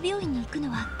ルスラ病院に行く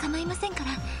のは構いませんか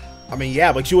ら。 I mean,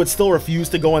 yeah, but you would still refuse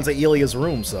to go into Elia's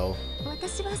room, so...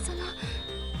 私はその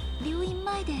病院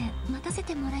前で待たせ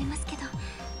てもらいますけど。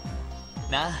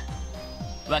な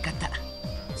あ、わかった。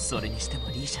それにしても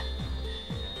リーシ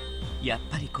ャ、やっ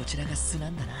ぱりこちらが素な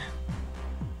んだな。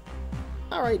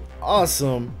 Alright,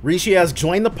 awesome. Rishia has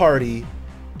joined the party.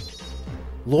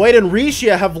 Lloyd and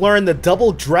Rishia have learned the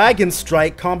double dragon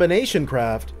strike combination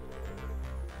craft.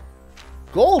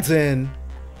 Golden!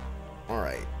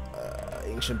 Alright,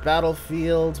 ancient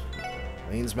battlefield,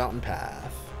 Rains Mountain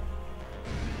Path.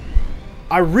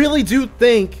 I really do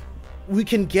think we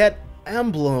can get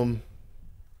Emblem.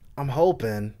 I'm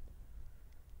hoping.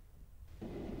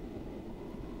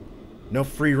 No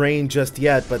free reign just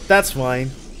yet, but that's fine.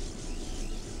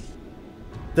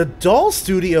 The Doll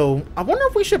Studio, I wonder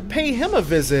if we should pay him a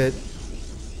visit.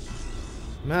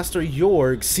 Master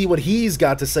Jorg, see what he's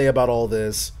got to say about all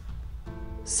this.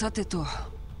 さてと、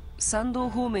参道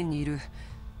方面にいる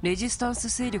レジスタンス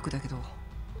勢力だけど、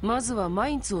まずはマ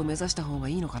インツを目指した方が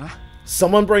いいのかな。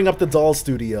 Someone bring up the Doll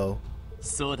Studio.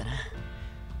 そうだな。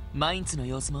マインツの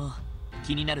様子も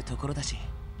気になるところだし、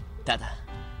ただ。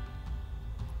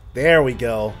There we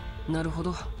go. なるほ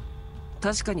ど。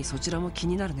確かにそちらも気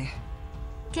になるね。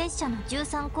 結社の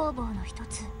13工房の一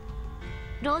つ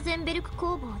ローゼンベルク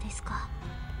工房ですか。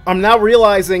 I'm now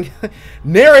realizing,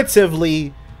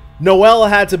 narratively, Noelle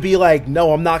had to be like,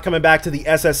 no, I'm not coming back to the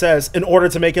SSS in order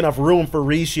to make enough room for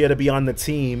Rishia to be on the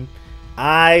team.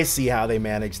 I see how they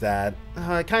manage that.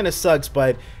 It kind of sucks,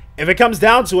 but if it comes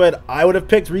down to it, I would have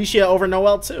picked Rishia over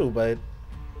Noelle too, but...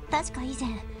 確か以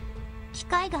前機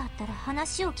会があったら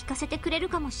話を聞かせてくれる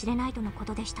かもしれないとのこ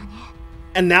とでしたね。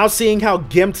 And now seeing how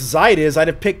gimped Zeit is, I'd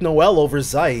have picked Noelle over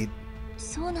Zeit.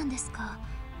 そうなんですか。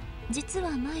実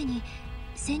は前に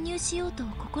潜入しようと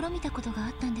試みたことがあ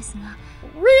ったんですが。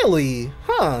 Really?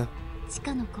 Huh. 地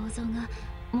下の構造が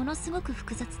ものすごく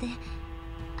複雑で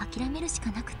諦めるし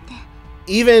かなくって。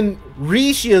 Even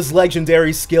Rishia's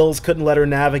legendary skills couldn't let her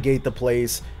navigate the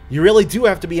place. You really do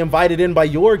have to be invited in by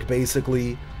Jorg,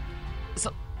 basically.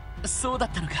 そうだっ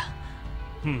たのか。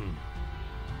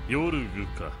ヨルグ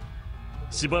か。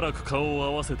しばらく顔を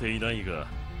合わせていないが、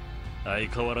相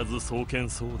変わらず壮健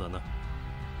そうだな。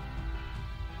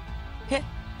え？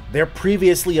 They're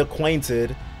previously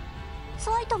acquainted.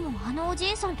 サイトもあのおじ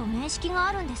いさんと面識が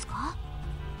あるんですか？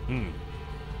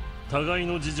互い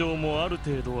の事情もある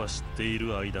程度は知ってい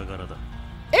る間柄だ。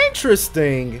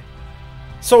Interesting.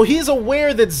 So he's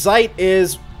aware that Zeit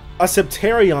is a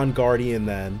Septarion guardian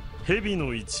then. 蛇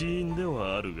の一員で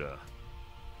はあるが、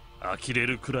呆れ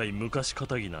るくらい昔か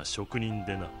たぎな職人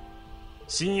でな。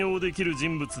信用できる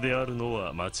人物であるの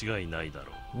は間違いないだ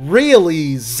ろう。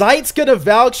Really? Zeit's gonna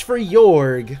vouch for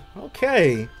Jorg.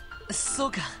 Okay. そ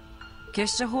うか。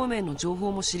結社方面の情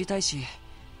報も知りたいし、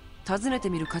訪ねて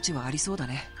みる価値はありそうだ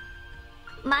ね。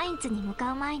マインツに向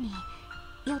かう前に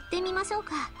寄ってみましょう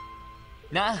か。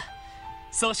なあ、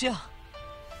そうしよう。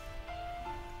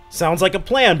 Sounds like a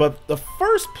plan, but the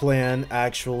first plan,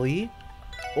 actually,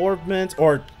 orbment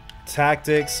or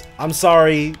tactics. I'm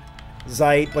sorry,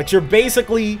 Zeit, but you're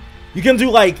basically, you can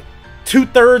do like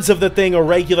 2/3 of the thing a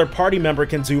regular party member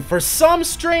can do for some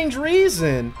strange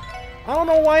reason. I don't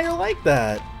know why you're like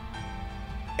that.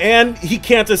 And he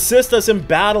can't assist us in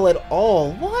battle at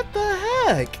all. What the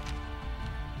heck?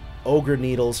 Ogre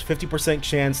Needles, 50%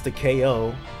 chance to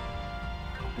KO.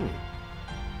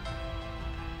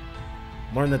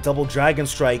 Learn the double dragon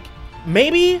strike.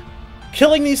 Maybe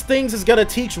killing these things is gonna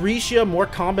teach Rishia more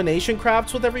combination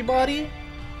crafts with everybody?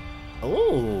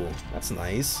 Oh, that's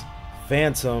nice.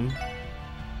 Phantom.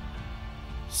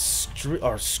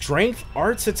 Strength,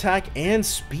 arts attack, and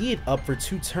speed up for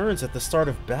 2 turns at the start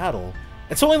of battle.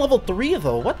 It's only level 3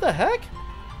 though, what the heck?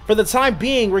 For the time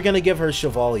being, we're gonna give her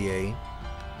Chevalier.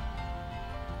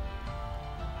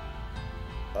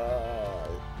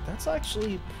 That's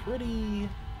actually pretty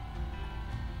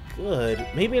good.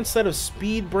 Maybe instead of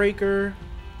Speed Breaker,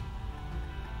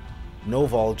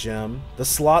 Noval Gem. The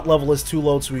slot level is too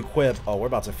low to equip. Oh, we're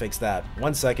about to fix that.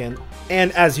 1 second.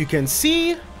 And as you can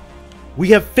see, we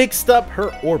have fixed up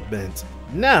her orbment.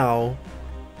 Now,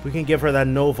 We can give her that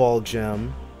Noval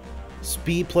gem.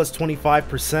 Speed plus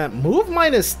 25%. Move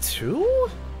minus 2?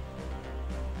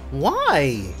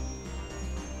 Why?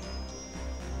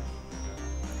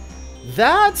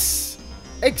 That's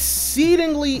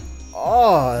exceedingly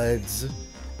odd.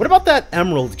 What about that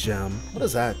Emerald gem? What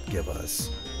does that give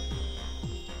us?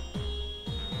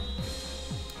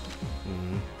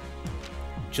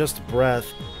 Just breath.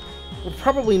 We're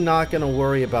probably not going to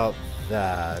worry about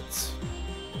that.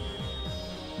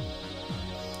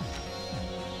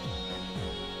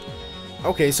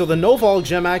 Okay, so the Noval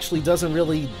gem actually doesn't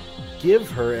really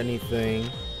give her anything.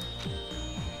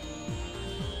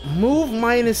 Move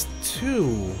minus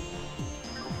 2.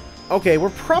 Okay, we're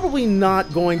probably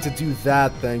not going to do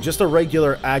that then. Just a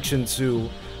regular action 2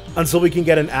 until we can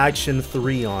get an action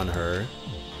 3 on her.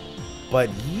 But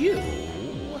you...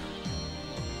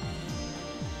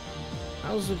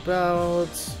 how's about...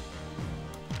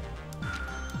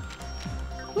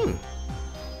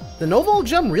 The Noval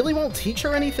gem really won't teach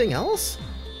her anything else?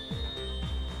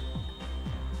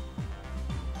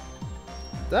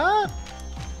 That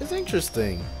is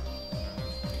interesting.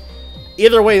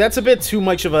 Either way, that's a bit too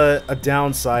much of a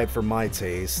downside for my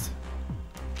taste.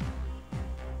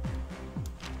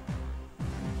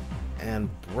 And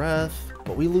breath,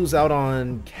 but we lose out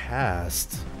on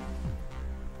cast.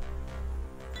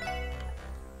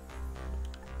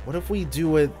 What if we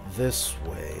do it this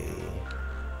way?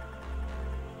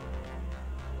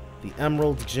 The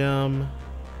Emerald Gem.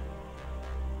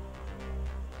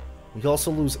 We also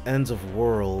lose Ends of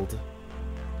World.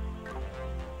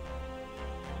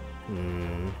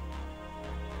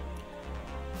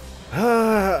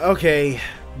 Okay.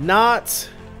 Not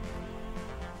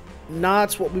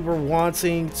what we were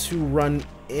wanting to run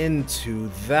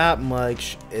into. That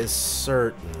much is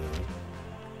certain.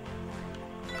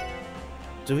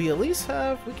 Do we at least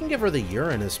have... we can give her the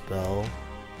Uranus Bell.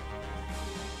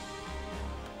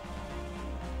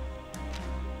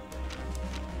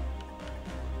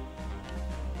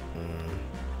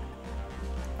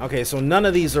 Okay, so none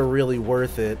of these are really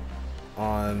worth it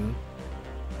on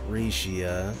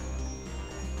Rishia.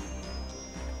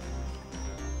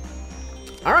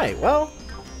 Alright, well,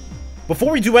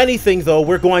 before we do anything, though,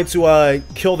 we're going to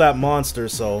kill that monster,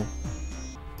 so...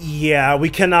 yeah, we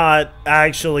cannot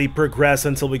actually progress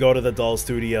until we go to the doll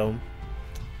studio.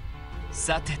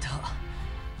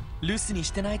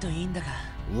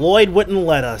 Lloyd wouldn't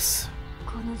let us.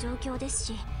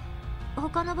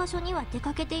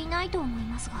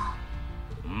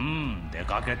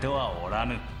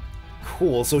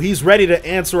 Cool, so he's ready to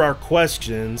answer our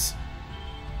questions.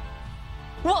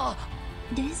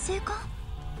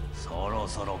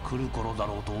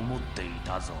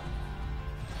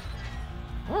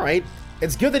 Alright,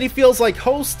 it's good that he feels like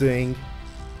hosting.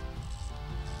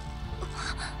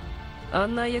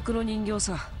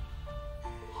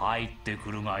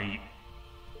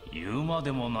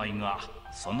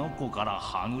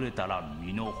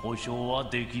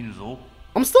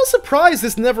 I'm still surprised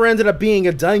this never ended up being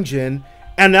a dungeon,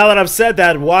 and now that I've said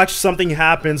that, watch something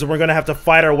happens and we're gonna have to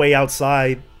fight our way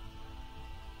outside.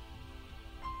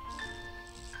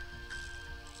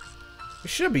 We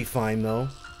should be fine though.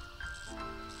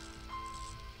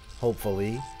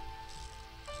 Hopefully.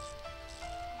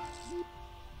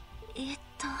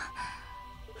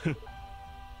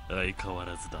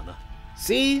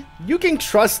 See? You can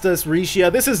trust us,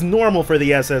 Rishia. This is normal for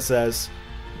the SSS.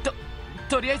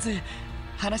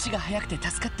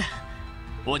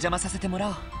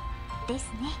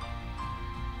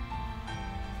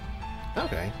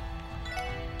 Okay.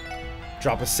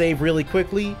 Drop a save really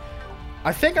quickly.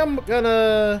 I think I'm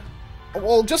gonna...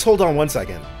 well, just hold on one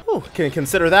second. Whew, can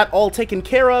consider that all taken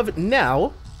care of.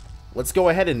 Now, let's go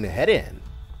ahead and head in.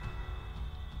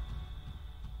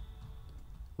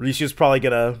 Rishia's probably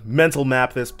gonna mental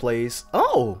map this place.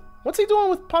 Oh, what's he doing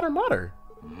with Potter Motter?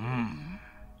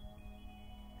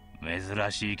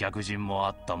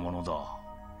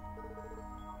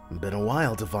 Been a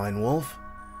while, Divine Wolf.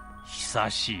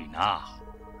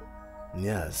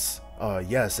 Yes.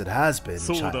 Yes, it has been,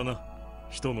 child.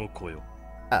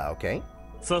 Okay.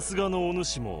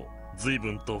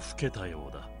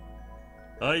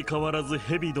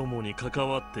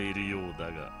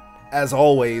 As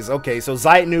always. Okay, so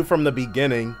Zeit knew from the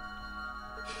beginning.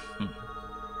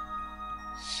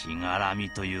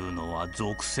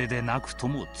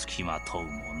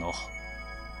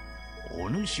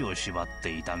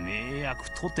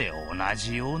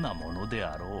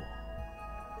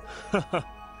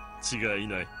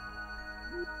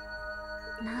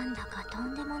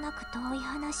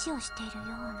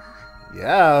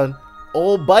 Yeah,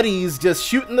 old buddies just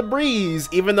shooting the breeze,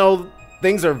 even though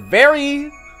things are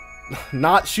very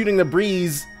not shooting the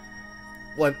breeze.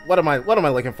 What am I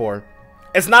looking for?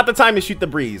 It's not the time to shoot the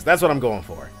breeze. That's what I'm going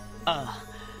for.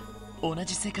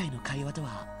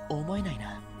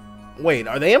 Wait,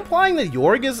 are they implying that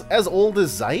Jorg is as old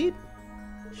as Zeit?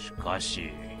 しか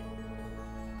し、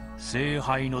聖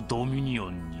杯のドミニオ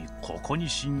ンにここに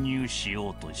侵入し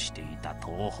ようとしていた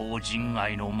東方人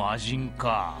外の魔人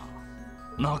か。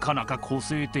なかなか個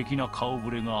性的な顔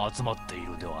ぶれが集まってい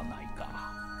るではないか。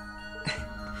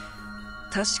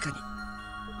確か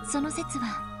に。その説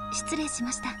は失礼し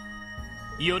ました。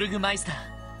ヨルグマイスター、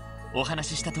お話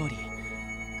しした通り、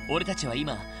俺たちは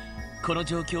今この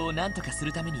状況を何とかす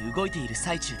るために動いている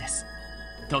最中です。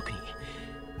特に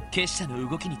結社の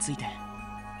動きについて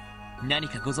何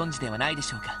かご存知ではないで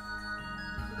しょうか。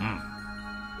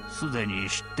すでに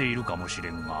知っているかもしれ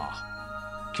んが、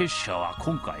結社は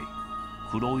今回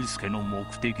黒井助の目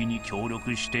的に協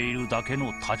力しているだけ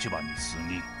の立場に過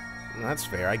ぎ。That's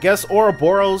fair. I guess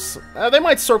Ouroboros, they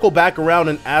might circle back around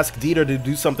and ask Dieter to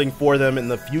do something for them in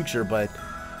the future, but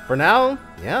for now,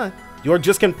 yeah. Jorg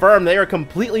just confirmed they are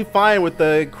completely fine with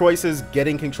the Kreuzes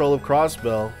getting control of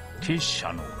Crossbell. 結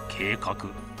社の計画、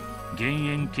減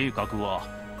塩計画は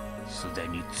すで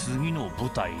に次の部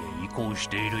隊へ移行し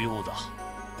ているようだ。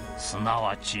すな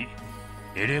わち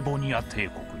エレボニア帝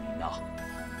国にな。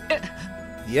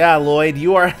Yeah, Lloyd,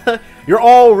 you're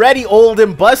already old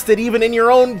and busted even in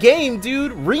your own game,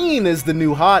 dude. Reen is the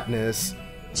new hotness.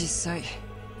 実際、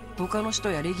他の首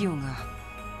都やレギオンが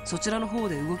そちらの方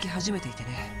で動き始めていてね。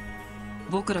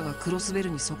僕らがクロスベル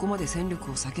にそこまで戦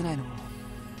力を割けないのも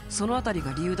そのあたり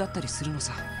が理由だったりするの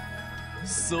さ。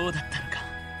そうだったのか。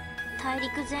大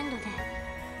陸全土で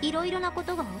いろいろなこ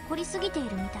とが起こりすぎてい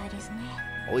るみたいですね。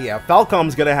Oh yeah,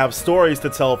 Falcom's gonna have stories to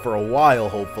tell for a while,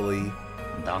 hopefully.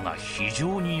 だが非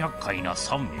常に厄介な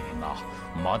3名が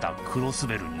まだクロス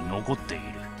ベルに残っている。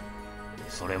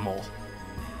それも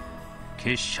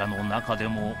結社の中で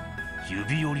も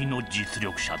指折りの実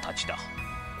力者たちだ。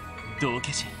道化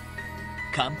人、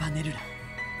カンパネルラ、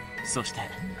そして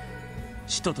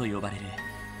使徒と呼ばれる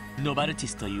ノバルティ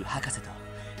スという博士と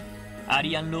ア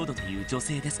リアンロードという女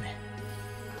性ですね。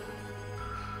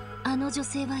あの女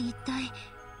性は一体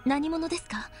何者です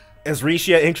か？ Is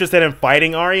Risha interested in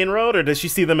fighting Aryan Road, or does she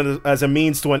see them as a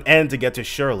means to an end to get to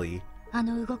Shirley? あ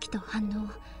の動きと反応、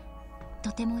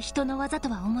とても人の技と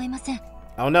は思えません。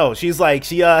Oh no, she's like,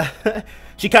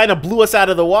 she kind of blew us out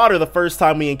of the water the first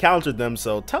time we encountered them,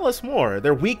 so tell us more.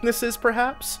 Their weaknesses,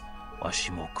 perhaps? わ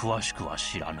しも詳しくは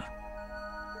知らぬ。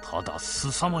ただ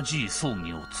凄まじい装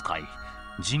備を使い、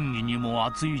仁義にも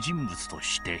熱い人物と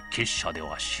して結社で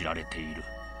は知られている。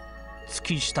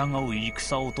付き従う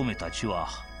戦乙女たちは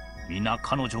皆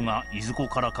彼女がいずこ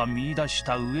からか見出し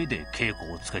た上で稽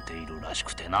古をつけているらし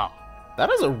くてな。That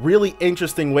is a really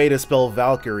interesting way to spell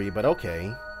Valkyrie, but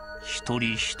okay. 一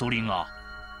人一人が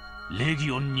レギ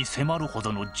オンに迫るほ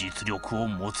どの実力を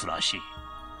持つらしい。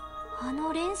あ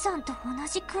のレンさんと同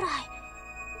じくらい。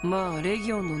まあレ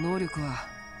ギオンの能力は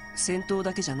戦闘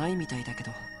だけじゃないみたいだけ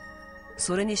ど、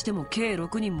それにしても計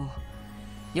6人も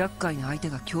厄介な相手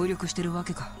が協力してるわ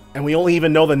けか。And we only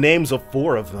even know the names of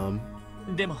 4 of them.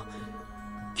 でも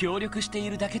協力してい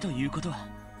るだけということは、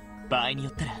場合によ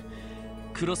ったら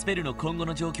クロスベルの今後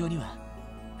の状況には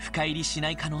深入りしな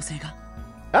い可能性が。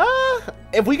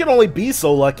If we could only be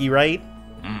so lucky, right?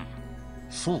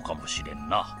 そうかもしれん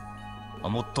な。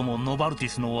もっともノバルティ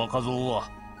スの若造は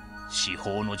司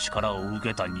法の力を受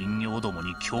けた人形ども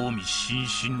に興味津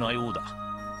々なようだ。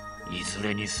いず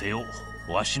れにせよ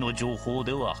わしの情報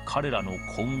では彼らの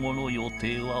今後の予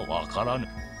定はわからぬ。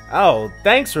Oh,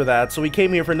 thanks for that. So we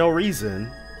came here for no reason.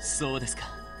 そうですか。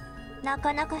な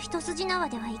かなか一筋縄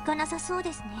ではいかなさそう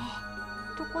ですね。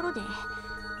ところで、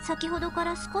先ほどか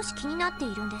ら少し気になって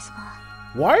いるんですが。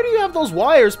Why do you have those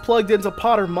wires plugged into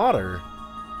Potter Mater?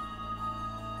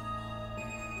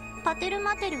 パテル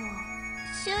マテルを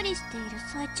修理している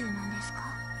最中なんですか？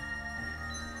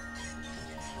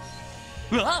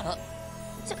うわ！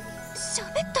喋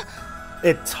った。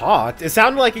It talked. It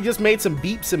sounded like it just made some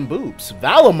beeps and boops.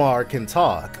 Valimar can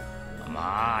talk.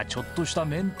 まあちょっとした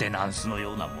メンテナンスの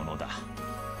ようなものだ。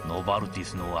ノバルティ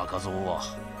スの若造は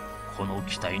この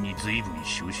機体に随分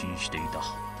就寝していた。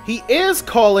He is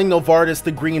calling Novartis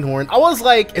the Greenhorn. I was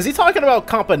like, is he talking about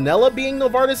Campanella being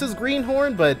Novartis'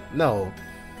 Greenhorn? But no.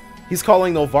 He's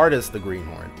calling Novartis the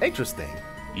Greenhorn. Interesting.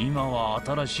 今は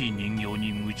新しい人形に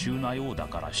夢中なようだ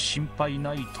から心配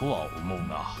ないとは思う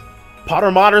が。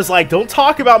Potter Mater's like, don't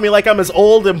talk about me like I'm as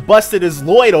old and busted as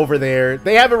Lloyd over there.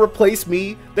 They haven't replaced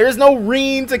me. There's no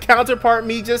Reen to counterpart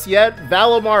me just yet.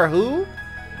 Valimar who?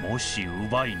 もし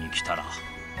奪いに来たら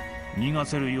逃が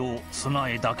せるよう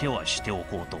備えだけはしてお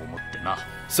こうと思ってな。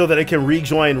 So that it can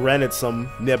rejoin Ren at some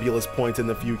nebulous point in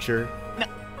the future.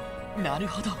 なる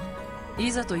ほど。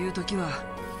いざという時は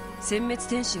殲滅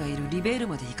天使がいるリベール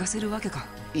まで行かせるわけか。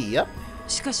Yep.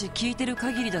 しかし聞いてる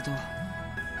限りだと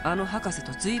あの博士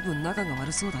と随分仲が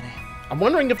悪そうだね。 I'm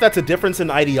wondering if that's a difference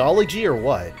in ideology or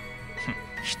what.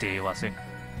 否定はせん。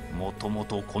もとも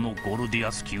とこのゴルディ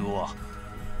アス級は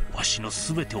わしの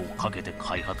全てをかけて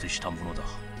開発したものだ。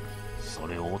そ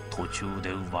れを途中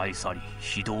で奪い去り、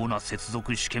非道な接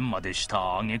続試験までし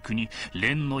た挙句に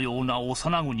レンのような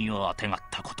幼子にあてがっ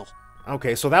たこと。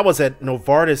 Okay, so that was at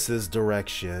Novartis's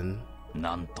direction.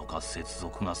 なんとか接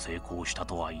続が成功した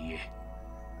とはいえ、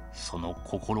その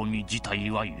試み自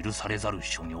体は許されざる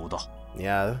所業だ。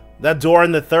 Yeah, that door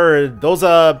in the third, those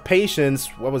patients,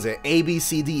 what was it, A, B,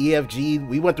 C, D, E, F, G,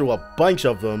 we went through a bunch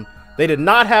of them. They did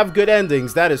not have good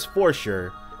endings, that is for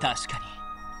sure. 確かに。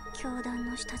教団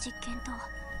のした実験と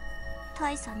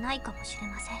大差ないかもしれ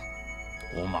ませ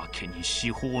ん。おまけに司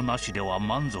法なしでは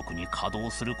満足に稼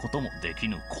働することもでき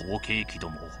ぬ後継機ど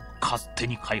もを勝手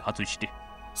に開発して。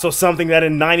 So something that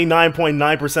in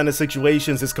 99.9% of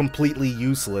situations is completely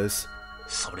useless.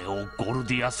 それをゴル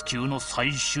ディアス級の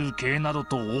最終形など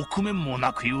と臆面も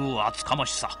なく言う厚かま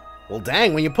しさ。 Well,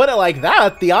 dang, when you put it like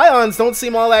that, the ions don't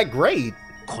seem all that great.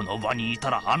 この場にいた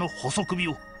らあの細首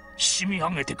を締め上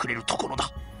げてくれるところだ。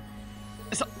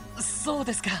そう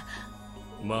ですか。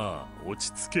まあ落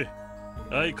ち着け。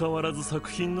相変わらず作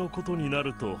品のことにな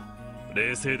ると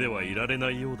冷静ではいられな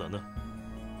いようだな。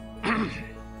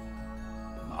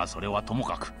まあそれはとも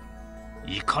かく、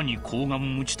いかに高顔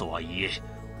無知とはいえ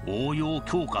応用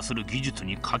強化する技術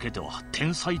にかけては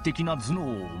天才的な頭脳を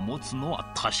持つの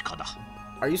は確かだ。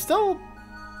 Are you still...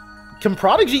 Can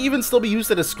Prodigy even still be used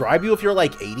to describe you if you're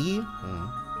like 80?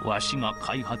 わしが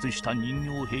開発した人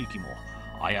形兵器も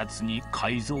あやつに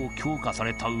改造強化さ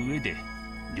れた上で、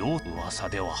両噂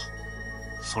では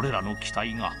それらの機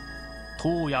体が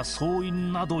塔や総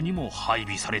員などにも配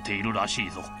備されているらし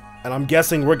いぞ。 And I'm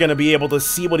guessing we're gonna be able to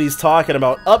see what he's talking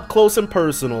about up close and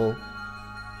personal.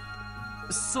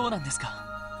 そうなんですか。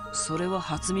それは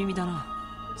初耳だな。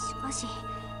しかし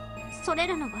それ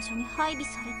らの場所に配備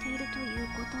されているという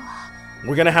ことは、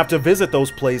 We're gonna have to visit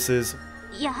those places.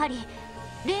 やはり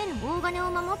例の大金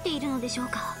を守っているのでしょう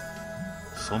か。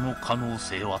その可能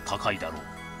性は高いだろう。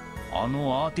あ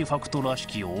のアーティファクトらし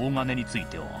き大金につい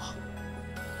ては、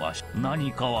わし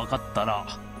何か分かったら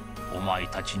お前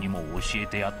たちにも教え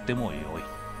てやってもよい。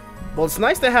 Well, it's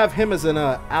nice to have him as an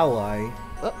ally.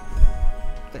 Oh,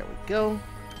 there we go.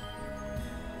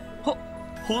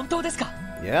 本当ですか。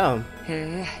 Yeah.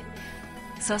 へえ、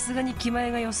さすがに気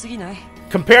前が良すぎない？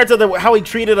 Compared to how he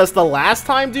treated us the last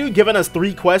time, dude, giving us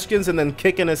 3 questions and then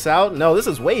kicking us out. No, this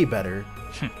is way better.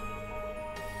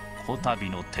 こたび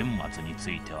の顛末につ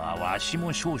いてはわし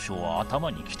も少々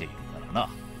頭にきているからな。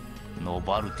ノ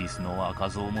バルティスの若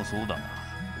造もそうだ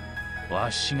が、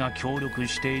わしが協力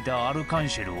していたアルカン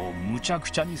シェルをむちゃく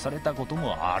ちゃにされたこと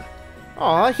もある。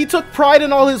Aw, he took pride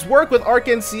in all his work with Arc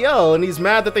and CL, and he's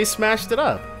mad that they smashed it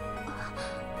up.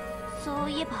 そう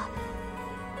いえば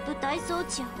舞台装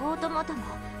置やオートマタも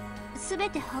全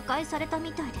て破壊された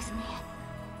みたいですね。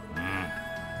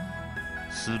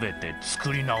すべて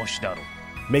作り直しだろう。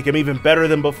 Make him even better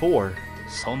than before.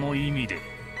 その意味で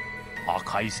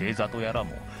赤い星座とやら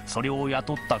もそれを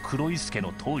雇った黒い助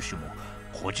の当主も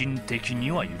個人的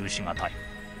には許しがたい。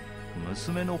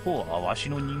娘の方はわし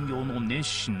の人形の熱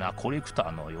心なコレクタ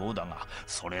ーのようだが、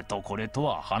それとこれと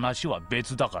は話は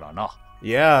別だからな。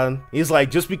 Yeah, he's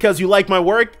like, just because you like my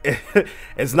work,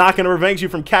 it's not gonna prevent you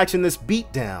from catching this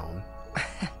beat down.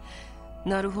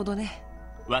 なるほどね。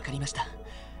わかりました。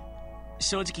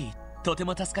正直とて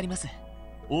も助かります。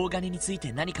大金につい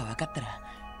て何か分かったら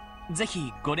ぜ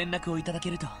ひご連絡をいただけ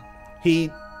ると。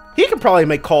 He can probably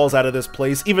make calls out of this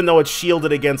place, even though it's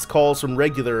shielded against calls from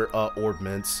regular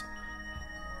ordnance.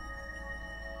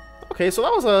 Okay, so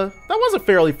that was a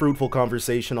fairly fruitful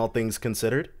conversation, all things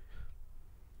considered.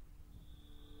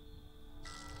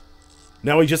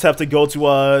 Now we just have to go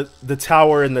to the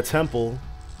tower and the temple.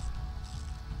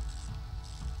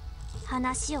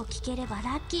 話を聞ければ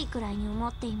ラッキーくらいに思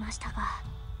っていましたが、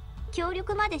協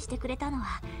力までしてくれたの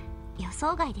は予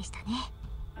想外でしたね。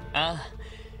ああ、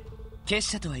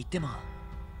結社とは言っても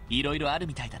いろいろある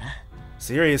みたいだな。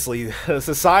 Seriously,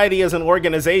 society as an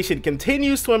organization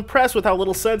continues to impress with how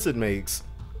little sense it makes.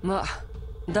 ま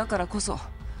あ、だからこそ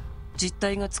実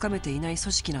態がつかめていない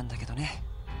組織なんだけどね。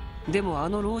でもあ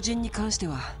の老人に関して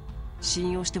は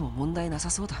信用しても問題なさ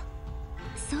そうだ。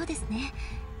そうですね。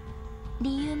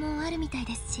理由もあるみたい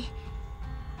ですし。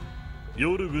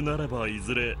ヨルグならばい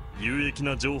ずれ有益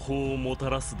な情報をもた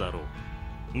らすだろ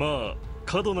う。まあ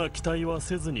過度な期待は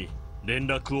せずに連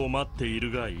絡を待ってい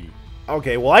るがいい。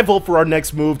 Okay, well, I vote for our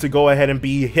next move to go ahead and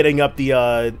be hitting up the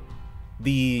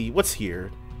what's here?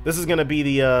 This is gonna be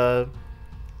the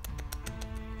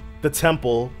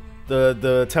temple,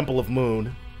 the Temple of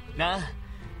Moon. なあ、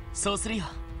そうするよ。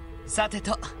さて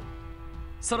と、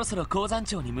そろそろ鉱山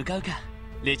町に向かうか。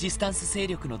レジスタンス勢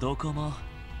力の動向も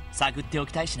探ってお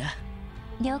きたいしな。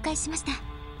了解しました。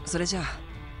それじゃあ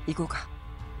行こうか。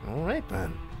 All right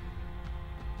then.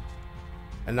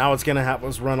 And now it's gonna have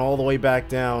us run all the way back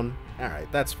down. All right,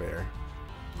 that's fair.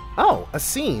 Oh, a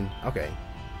scene. Okay.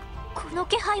 この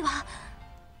気配は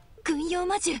軍用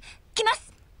魔獣来ま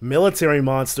す。 Military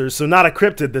monsters, so not a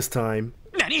cryptid this time.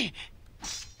 何？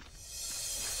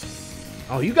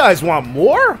 Oh, you guys want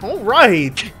more? All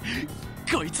right.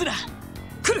 こいつら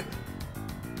来る。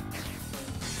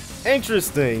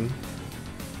 Interesting.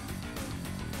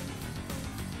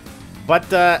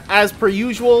 But as per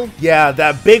usual, yeah,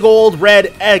 that big old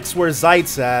red X where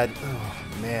Zeit's at.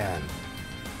 Oh, man.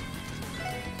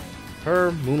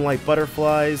 Her moonlight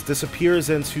butterflies disappears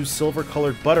into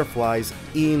silver-colored butterflies.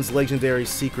 Ian's legendary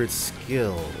secret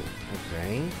skill.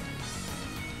 Okay.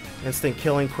 Instant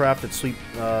killing craft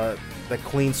that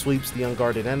clean sweeps the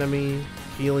unguarded enemy.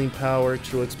 Healing power,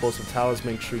 true explosive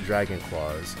talisman, true dragon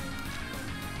claws.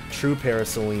 True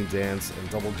Parasaline Dance, and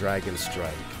Double Dragon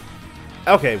Strike.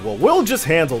 Okay, well, we'll just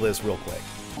handle this real quick.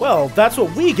 Well, that's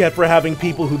what we get for having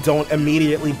people who don't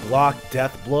immediately block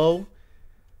Death Blow.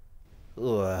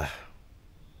 Ugh.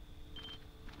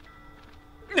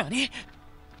 Nani?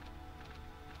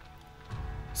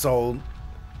 So,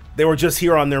 they were just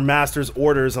here on their master's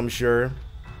orders, I'm sure.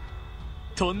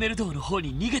 トンネル道の方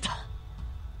に逃げた。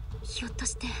ひょっと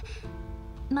して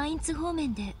マインツ方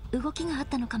面で動きがあっ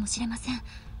たのかもしれません。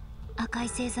赤い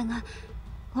星座が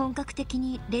本格的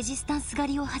にレジスタンス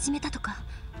狩りを始めたとか。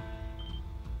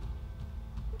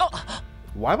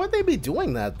Why would they be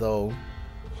doing that though?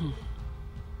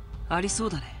 ありそう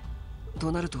だね。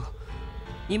となると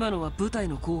今のは部隊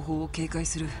の後方を警戒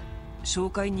する哨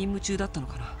戒任務中だったの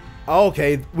かな。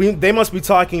 Okay, they must be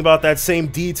talking about that same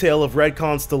detail of Red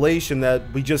Constellation that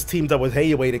we just teamed up with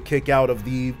Heiwei to kick out of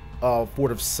the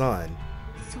Fort of Sun.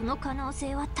 その可能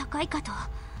性は高いかと。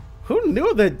 Who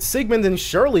knew that Sigmund and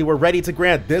Shirley were ready to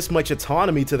grant this much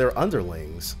autonomy to their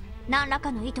underlings? 何ら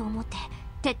かの意図を持って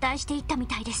撤退していったみ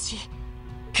たいですし。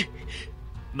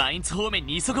マインツ方面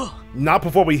に急ごう。 Not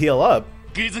before we heal up.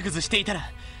 グズグズしていたら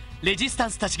レジスタ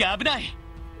ンスたちが危ない。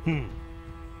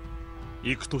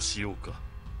行くとしようか。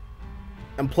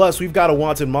 And plus, we've got a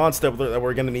wanted monster that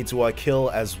we're gonna need to kill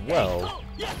as well.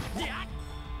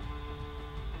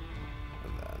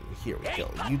 And then, here we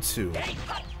go, you two.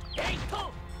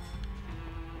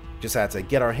 Just had to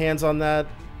get our hands on that.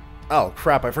 Oh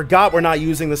crap, I forgot we're not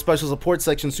using the special support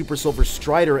section Super Silver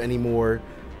Strider anymore.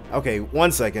 Okay,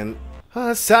 1 second.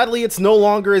 Sadly, it's no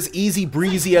longer as easy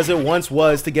breezy as it once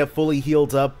was to get fully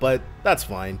healed up, but that's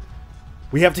fine.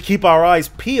 We have to keep our eyes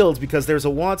peeled because there's a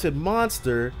wanted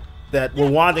monster that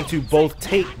we're wanting to both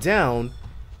take down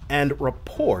and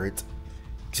report,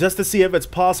 just to see if it's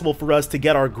possible for us to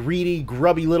get our greedy,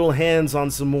 grubby little hands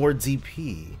on some more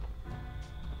DP.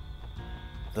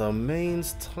 The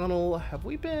mains tunnel, have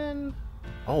we been?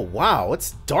 Oh wow,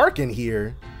 it's dark in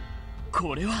here.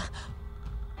 これは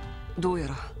どうや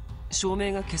ら照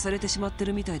明が消されてしまって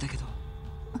るみたいだけど。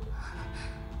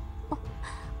こ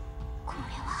れ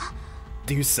は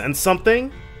Do you sense something?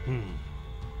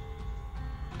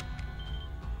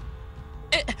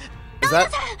 Is that?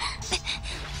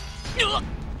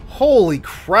 Holy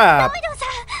crap!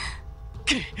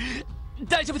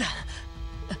 大丈夫だ。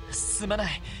すまな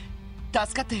い。助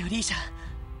かったよリーシャ。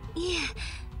い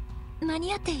え、間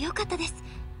に合ってよかったです。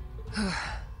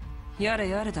やれ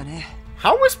やれだね。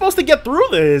 How are we supposed to get through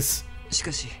this? し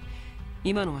かし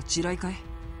今のは地雷かい？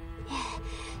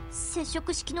接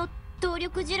触式の動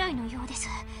力地雷のようです。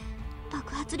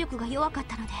爆発力が弱かっ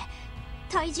たので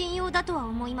対人用だとは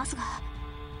思いますが。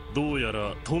どうや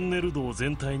らトンネル道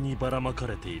全体にばらまか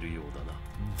れているようだな。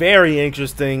 Very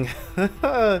interesting.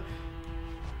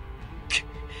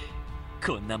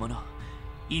 こんなもの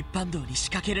一般道に仕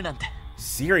掛けるなんて。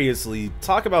 Seriously,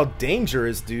 talk about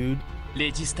dangerous, dude. レ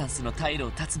ジスタンスの退路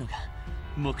を断つのが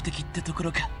目的ってとこ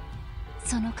ろか。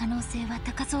その可能性は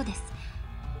高そうです。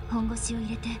本腰を入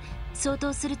れて相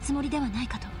当するつもりではない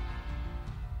かと。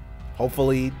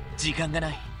 Hopefully. 時間がな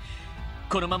い。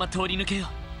このまま通り抜けよう。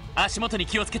足元に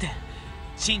気をつけて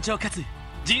慎重かつ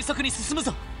迅速に進む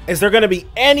ぞ。 Is there going to be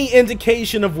any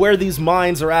indication of where these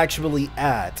mines are actually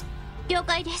at? 了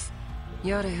解です。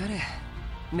やれやれ。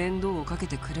面倒をかけ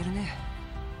てくれるね。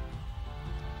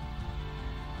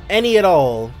 Any at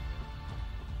all.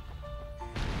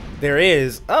 There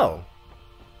is. Oh.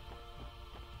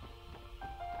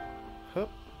 Hup.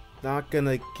 Not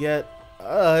gonna get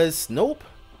us. Nope.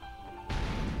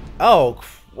 Oh,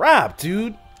 crap,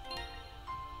 dude.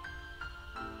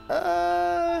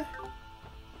 Well,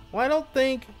 I don't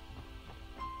think...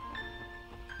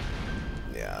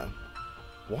 Yeah.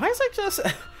 Why is it just...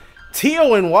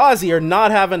 Tio and Wazi are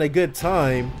not having a good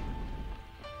time.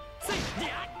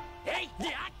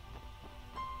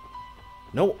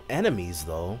 No enemies,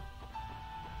 though.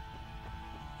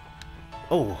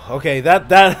 Oh, okay,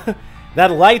 that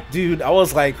light dude, I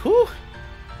was like, whew.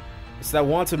 It's that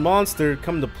wanted monster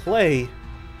come to play.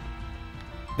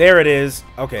 There it is.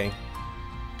 Okay.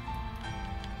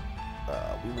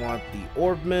 We want the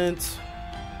orbment.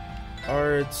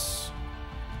 Arts.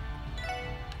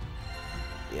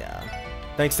 Yeah.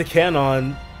 Thanks to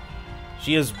Canon,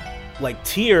 she is, like,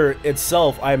 tier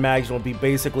itself, I imagine, will be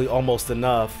basically almost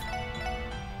enough.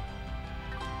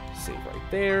 Save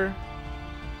right there.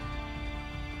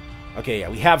 Okay, yeah,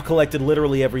 we have collected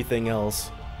literally everything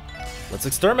else. Let's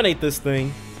exterminate this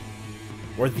thing.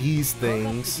 Or these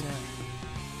things.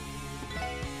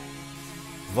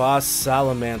 Voss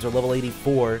Salamander, level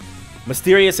 84.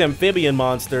 Mysterious amphibian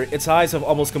monster. Its eyes have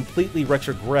almost completely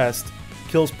retrogressed.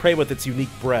 Kills prey with its unique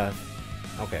breath.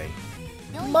 Okay.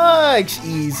 Much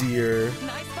easier.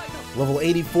 Level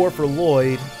 84 for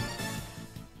Lloyd.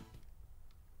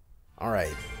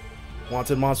 Alright.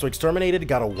 Wanted monster exterminated.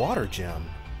 Got a water gem.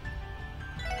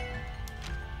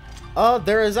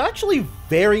 There is actually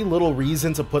very little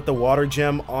reason to put the water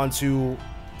gem onto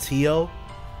Tio,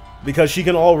 because she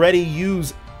can already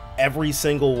use every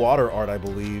single water art, I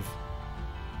believe.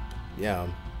 Yeah.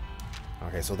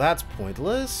 Okay, so that's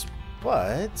pointless,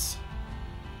 but...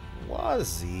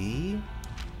 Wazi...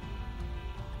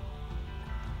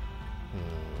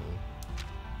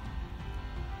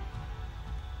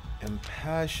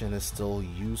 Impassion is still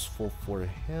useful for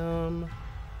him.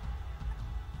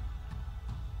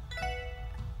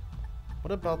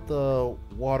 What about the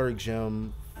water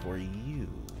gem for you?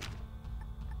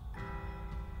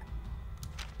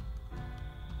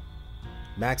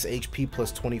 Max HP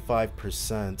plus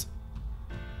 25%.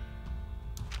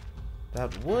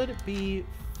 That would be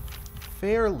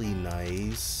fairly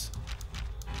nice.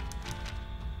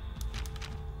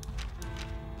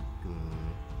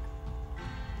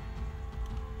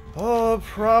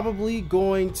 Probably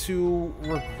going to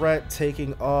regret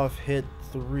taking off hit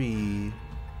 3.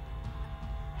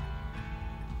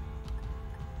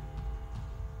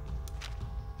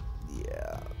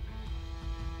 Yeah.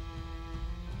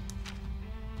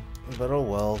 But oh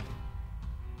well.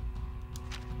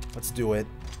 Let's do it.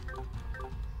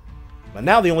 But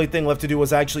now the only thing left to do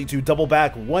is actually to double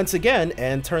back once again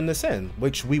and turn this in,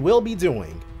 which we will be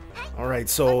doing. Alright,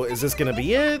 so is this gonna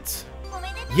be it?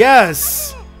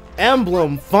 Yes!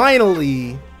 Emblem,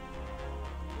 finally!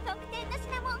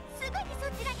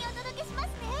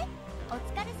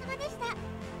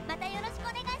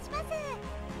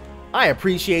 I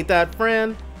appreciate that,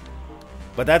 friend.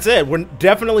 But that's it. We're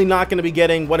definitely not going to be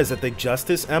getting, what is it, the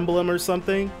Justice Emblem or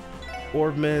something?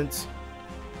 Orbment.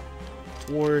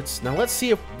 Quartz. Now let's see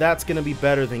if that's going to be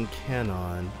better than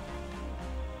Canon.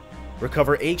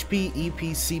 Recover HP, EP,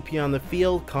 CP on the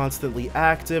field, constantly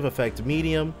active, effect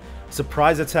medium.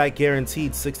 Surprise attack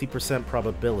guaranteed, 60%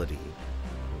 probability.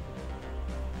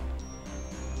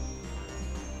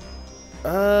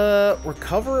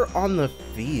 Recover on the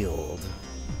field.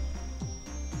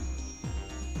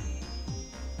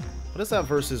 What is that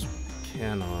versus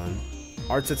Canon?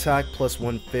 Arts attack plus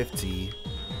 150.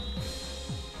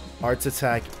 Arts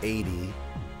attack 80.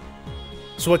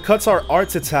 So it cuts our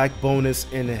arts attack bonus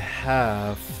in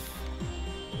half.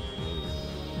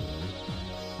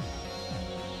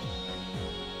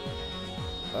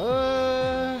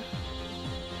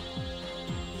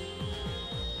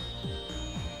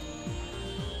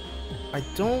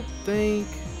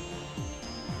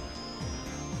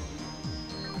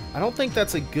 I don't think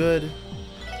that's a good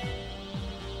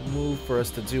move for us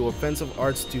to do. Offensive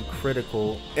arts do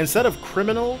critical. Instead of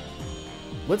criminal,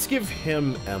 let's give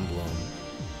him emblem.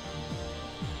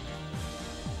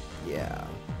 Yeah,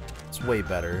 it's way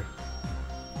better.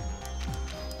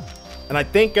 And I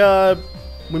think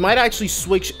we might actually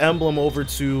switch emblem over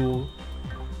to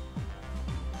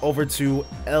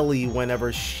Ellie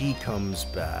whenever she comes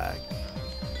back.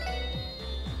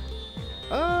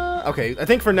 Okay, I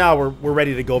think for now we're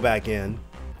ready to go back in.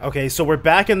 Okay, so we're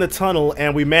back in the tunnel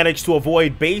and we managed to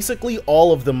avoid basically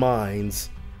all of the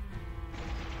mines.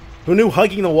 Who knew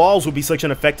hugging the walls would be such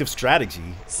an effective strategy?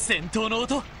 戦闘の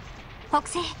音。北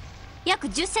西約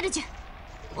10セルジュ。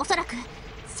おそらく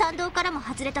山道からも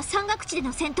外れた山岳地で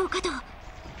の戦闘かと。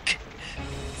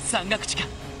山岳地か。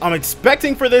I'm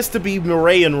expecting for this to be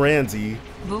Mireille and Randy.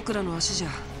 僕らの足じゃ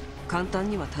簡単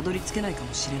にはたどり着けないか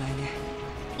もしれないね。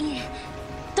いえ、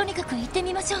とにかく行って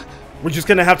みましょう。We're just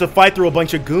gonna have to fight through a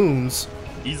bunch of goons.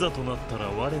 いざとなったら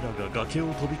我らが崖を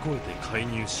飛び越えて介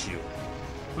入しよ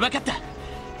う。分かった。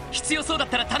必要そうだっ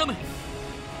たら頼む。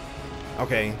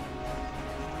Okay.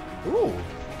 Ooh.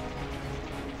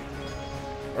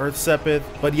 Earth Sepith.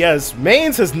 But yes,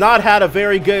 Mainz has not had a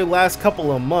very good last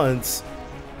couple of months.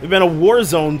 They've been a war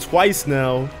zone twice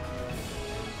now.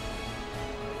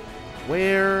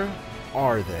 Where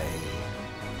are they?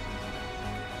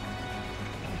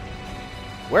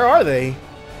 Where are they?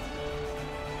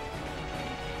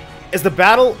 Is the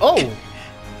battle... Oh!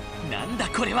 なんだ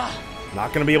これは。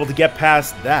 Not gonna be able to get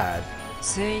past that.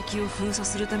 聖域を封鎖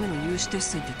するための有刺鉄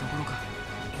線ってところか。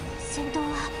戦闘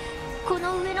はこ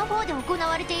の上の方で行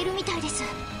われているみたいです。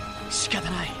仕方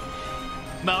ない。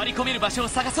回り込める場所を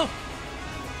探そう。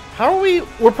How are we...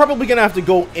 We're probably gonna have to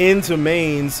go into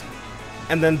Mainz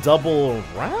and then double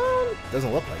around?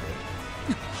 Doesn't look like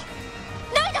it.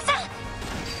 ロイドさん。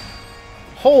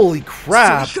 Holy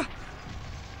crap!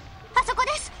 あそこ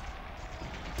です。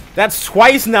 That's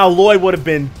twice now Lloyd would have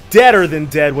been deader than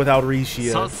dead without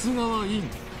Rishia. さすがはイン。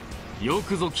よ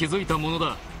くぞ気づいたもの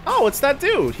だ。Oh, it's that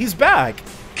dude. He's back.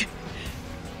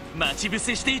 待ち伏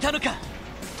せしていたのか。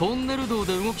トンネル道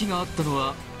で動きがあったの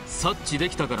は察知で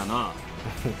きたからな。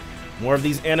More of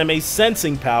these anime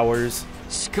sensing powers.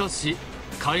 しかし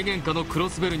海原下のクロ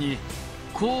スベルに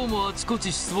こうもあちこ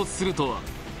ち出没するとは。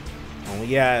Oh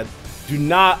yeah, do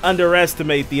not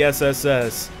underestimate the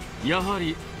SSS. やは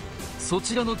りそ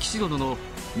ちらの騎士殿の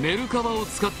メルカバを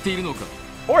使っているのか。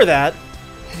 Or that. へえ、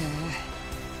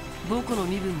僕の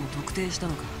身分も特定した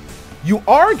のか。You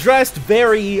are dressed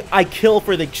very I kill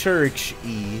for the church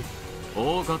y.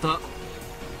 大方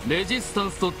レジスタ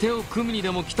ンスと手を組むにで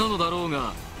も来たのだろう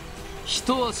が、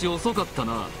一足遅かった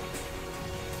な。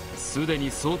すで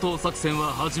に掃討作戦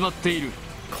は始まっている。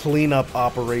 Cleanup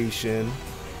operation.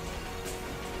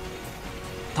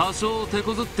 多少手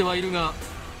こずってはいるが、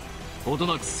ほど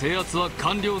なく制圧は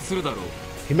完了するだろう。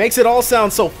 He makes it all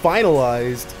sound so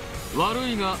finalized. 悪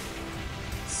いが、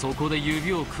そこで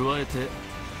指をくわえて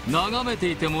眺め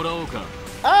ていてもらおうか。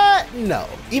No.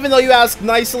 Even though you ask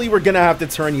nicely, we're gonna have to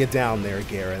turn you down there,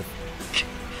 Gareth.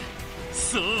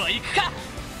 そうはいくか。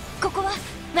ここは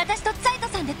私とザイト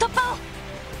さんで突破を。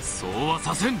そうは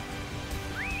させん。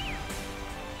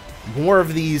 More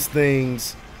of these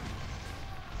things.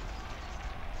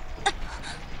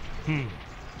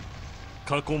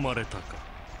 囲まれたか。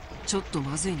ちょっと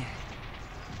まずいね。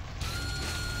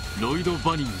ロイド・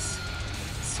バニングス、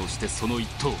そしてその一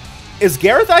頭。 Is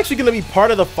Gareth actually going to be part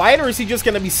of the fight, or is he just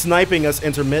going to be sniping us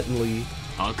intermittently?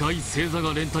 赤い星座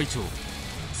が連隊長、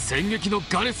戦撃の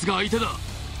ガレスが相手だ。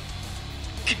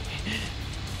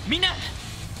みんな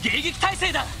迎撃態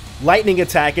勢だ。 Lightning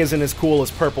attack isn't as cool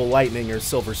as purple lightning or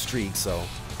silver streak, so.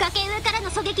 崖上からの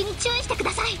狙撃に注意してく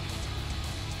ださい。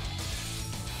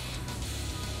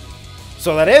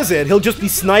 So that is it. He'll just be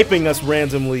sniping us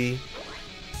randomly.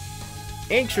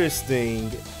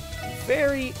 Interesting.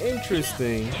 Very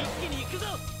interesting.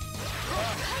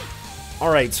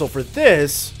 Alright, so for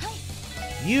this,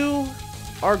 you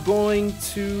are going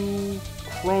to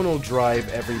chrono drive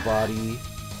everybody.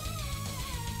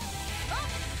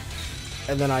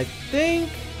 And then I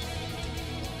think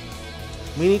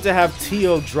we need to have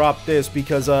Tio drop this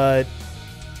because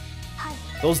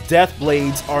those death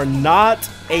blades are not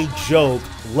a joke,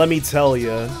 let me tell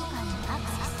you.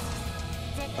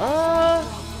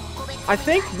 I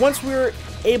think once we're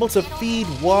able to feed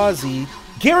Wazi,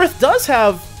 Gareth does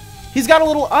have, he's got a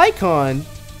little icon.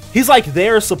 He's like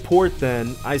their support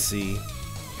then, I see.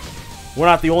 We're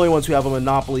not the only ones who have a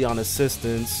monopoly on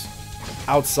assistance,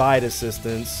 outside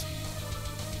assistance.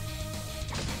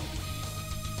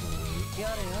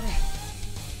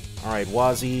 Alright,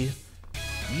 Wazi,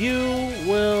 you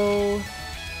will...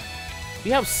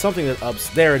 We have something that ups...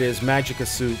 There it is, Magicka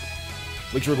Soup,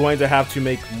 which we're going to have to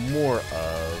make more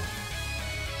of.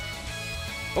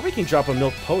 Or we can drop a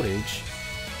Milk Potage.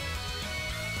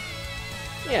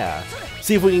 Yeah.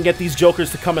 See if we can get these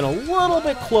jokers to come in a little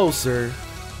bit closer.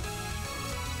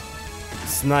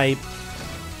 Snipe.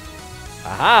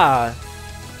 Aha!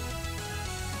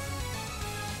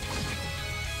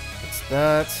 That's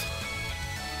that.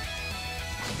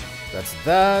 That's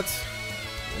that.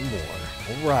 And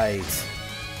more. Alright.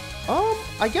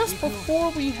 I guess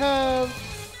before we have...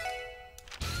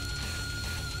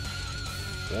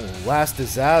 Oh, last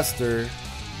disaster.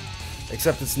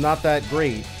 Except it's not that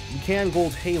great. You can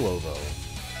gold Halo, though.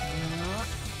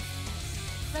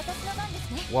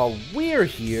 While we're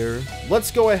here, let's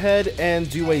go ahead and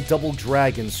do a double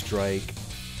dragon strike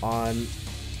on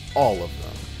all of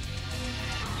them.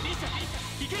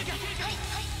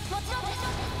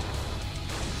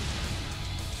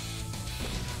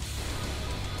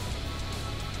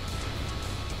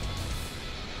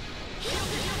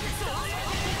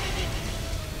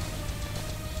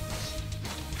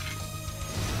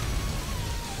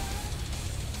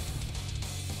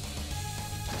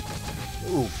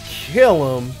 Ooh,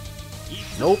 kill him.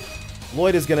 Nope.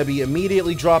 Lloyd is going to be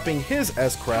immediately dropping his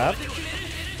S-Craft.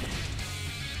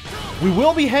 We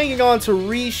will be hanging on to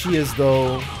Rishia's,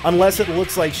 though, unless it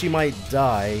looks like she might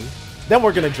die. Then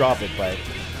we're going to drop it, but...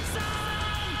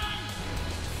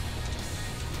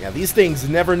 yeah, these things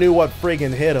never knew what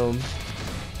friggin' hit them.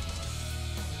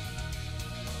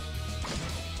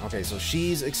 Okay, so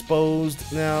she's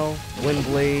exposed now.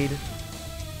 Windblade.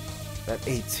 That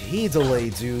AT delay,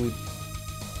 dude.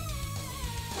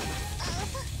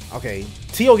 Okay,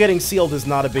 Teal getting sealed is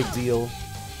not a big deal.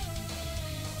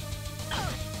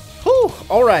 Whew,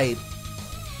 alright.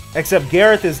 Except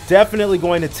Gareth is definitely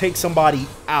going to take somebody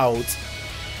out.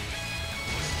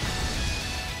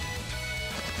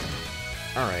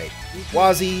 Alright,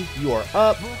 Wazi, you are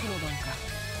up.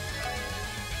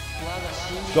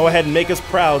 Go ahead and make us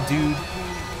proud, dude.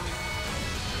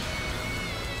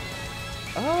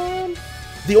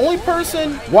 The only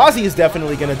person... Wazi is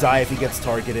definitely going to die if he gets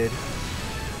targeted.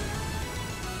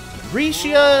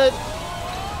 Rishia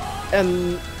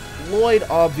and Lloyd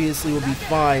obviously will be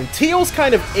fine. Teal's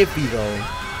kind of iffy, though.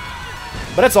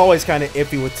 But it's always kind of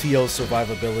iffy with Teal's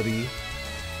survivability.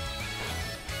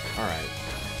 Alright.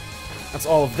 That's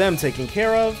all of them taken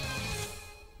care of.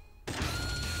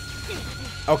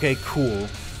 Okay, cool.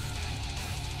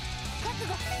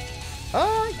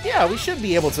 Yeah, we should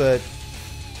be able to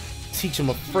teach him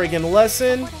a friggin'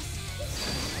 lesson.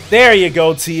 There you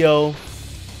go, Teal.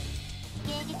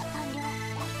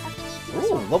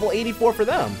 Ooh, level 84 for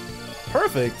them.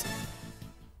 Perfect.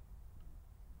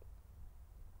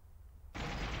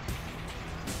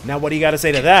 Now what do you got to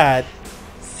say to that?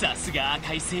 さすが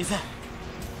赤い星座。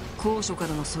高所か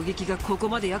らの狙撃がここ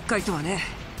まで厄介とはね。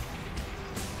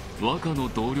若の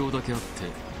同僚だけあって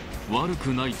悪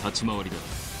くない立ち回りだ。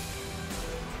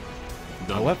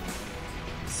だが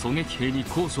狙撃兵に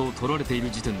高所を取られている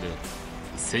時点で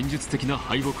戦術的な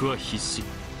敗北は必至。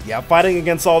 Yeah, fighting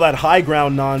against all that high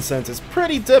ground nonsense is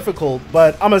pretty difficult,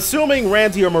 but I'm assuming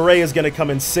Randy or Murray is going to come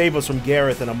and save us from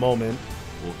Gareth in a moment.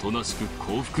 おとなしく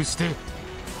降伏して。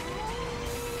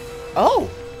Oh!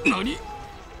 何？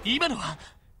今のは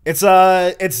It's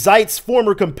Zeit's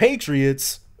former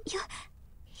compatriots. ひ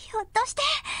ょっとして。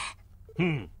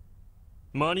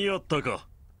間に合ったか。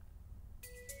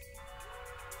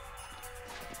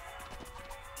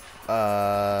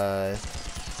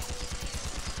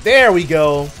There we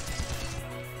go.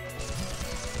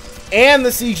 And the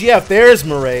CGF. There's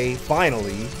Murray,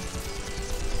 finally.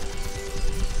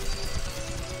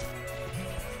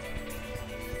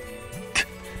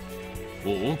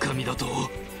 Okamiだと。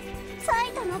サ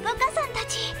イトの部下さんた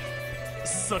ち。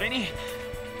それに、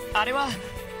あれは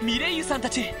ミレイユさんた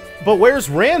ち。But where's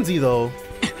Randy though?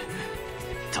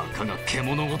 たかが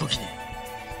獣ごとき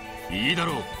に。いいだ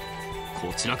ろう。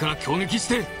こちらから攻撃し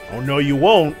て。Oh no, you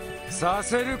won't. さ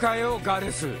せるかよ、ガ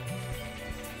レス。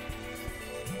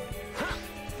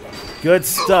Good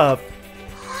stuff.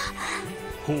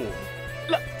 ほう。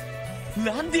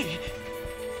ランデ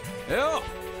ィ。よ、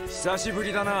久しぶ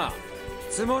りだな。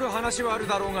積もる話はある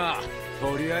だろうが、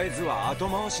とりあえずは後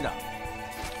回しだ。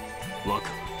若、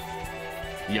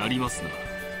やりますな。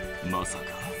まさか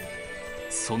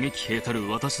狙撃兵たる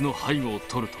私の背後を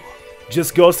取るとは。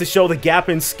Just goes to show the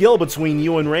gap in skill between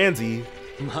you and Randy.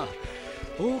 まあ、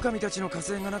狼たちの火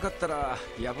星がなかったら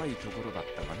やばいところだっ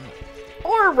たかな。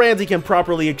Or Randy can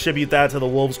properly attribute that to the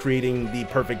wolves creating the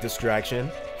perfect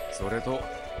distraction. それと、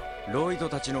ロイド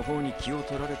たちの方に気を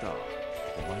取られた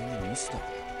お前のミスだ。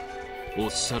おっ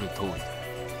しゃる通りだ。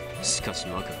しかし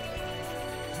若、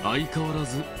相変わら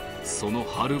ずその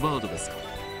ハルバードですか。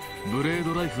ブレー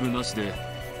ドライフルなしで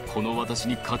この私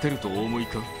に勝てるとお思い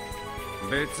か。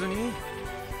別に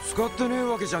使ってねえ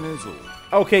わけじゃねえぞ。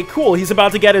Okay, cool. He's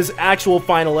about to get his actual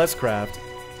final S-Craft.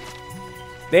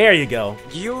 There you go.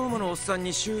 ギヨームのおっさん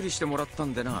に修理してもらった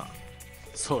んでな。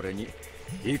それに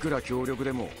いくら強力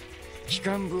でも機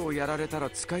関部をやられたら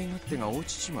使い勝手が落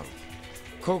ちちまう。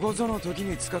ここぞの時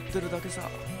に使ってるだけさ。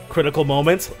Critical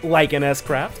moments, like an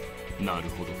S-Craft. なる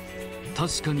ほど。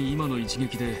確かに今の一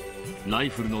撃でライ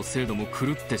フルの精度も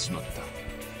狂ってしまった。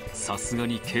さすが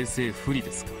に形勢不利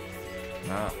ですか。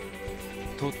なあ、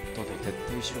とっとと撤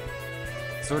退しろ。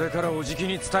それからおじき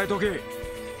に伝えとけ。必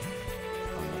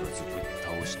ずぶっ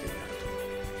倒してやる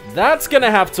と。 That's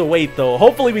gonna have to wait though.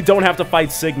 Hopefully we don't have to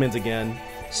fight Sigmund again.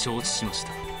 承知しまし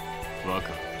た。若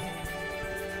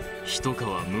一皮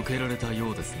向けられた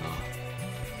ようですな。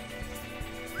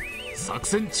作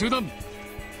戦中断。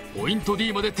ポイント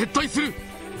D まで撤退する。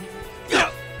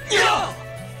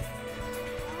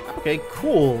Okay,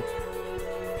 cool.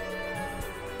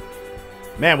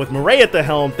 Man, with Mireille at the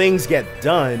helm, things get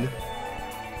done.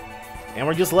 And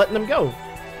we're just letting them go.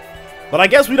 But I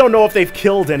guess we don't know if they've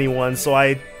killed anyone, so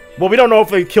well, we don't know if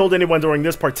they've killed anyone during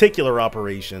this particular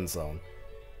operation, so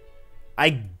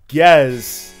I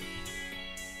guess...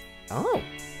 Oh.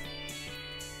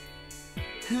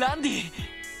 ランディ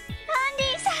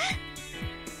さ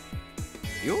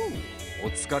ん。よう、お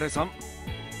疲れさん。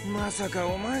まさか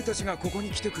お前たちがここに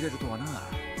来てくれるとはな。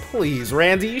 Please,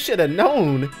 Randy, you should have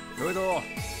known. ロイド、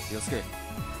気をつけ。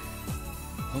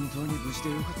本当に無事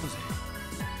でよかったぜ。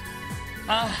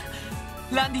あ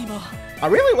あ、ランディも。I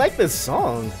really like this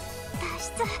song.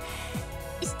 脱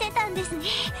出してたんですね。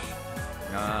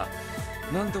あ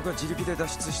あ、なんとか自力で脱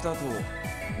出した後、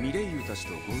ミレイユたち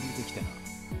と合流できて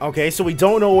な。Okay, so we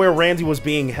don't know where Randy was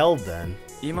being held then.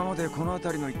 今までこの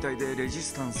辺りの一帯でレジ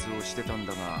スタンスをしてたん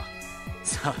だが、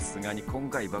さすがに今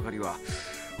回ばかりは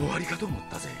終わりかと思っ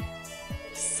たぜ。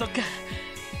そっか、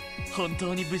本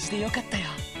当に無事でよかったよ。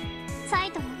サ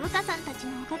イトのルカさんたち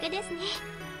のおかげですね。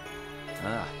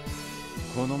ああ、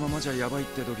このままじゃヤバいっ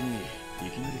て時に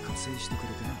いきなり加勢してく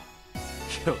れてな。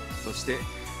ひょっとして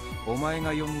お前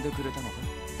が呼んでくれたのか。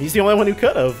 He's the only one who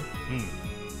could have.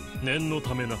 念の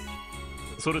ためな。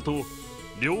それと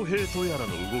両兵とやら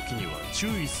の動きには注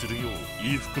意するよう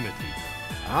言い含めていた。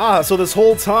 Ah, so this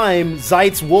whole time,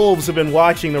 Zeit's wolves have been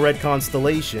watching the Red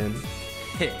Constellation.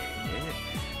 へえ、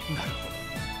なる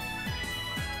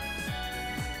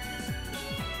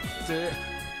ほ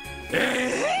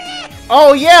ど。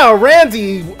Oh yeah,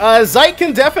 Randy! Zeit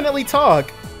can definitely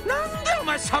talk. なんでお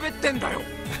前喋ってんだよ。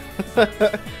ま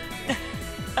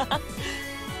あ、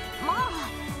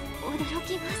驚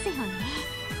きますよね。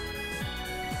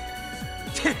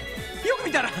よく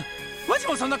見たら、マジ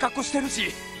もそんな格好してる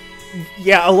し。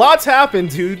Yeah, a lot's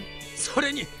happened, dude. そ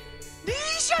れに、リー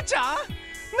シャちゃん？なんで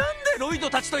ロイド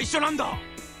たちと一緒なんだ？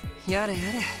やれや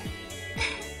れ。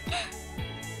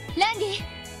ランディ。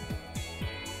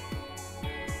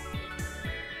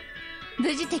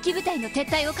無事敵部隊の撤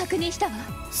退を確認したわ。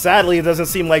Sadly, it doesn't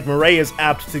seem like Mireille is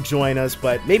apt to join us,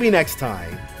 but maybe next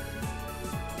time.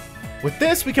 With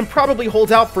this, we can probably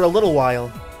hold out for a little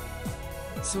while.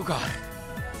 そうか。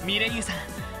ミレイユさん、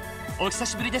お久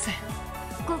しぶりです。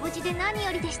ご無事で何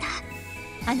よりでした。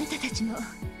あなたたちも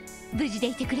無事で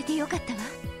いてくれてよかったわ。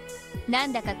な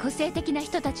んだか個性的な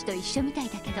人たちと一緒みたい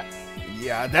だけど。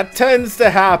Yeah, that tends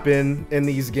to happen in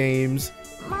these games.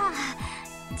 まあ、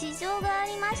事情があ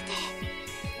りまして。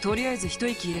とりあえず一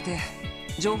息入れて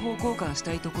情報交換し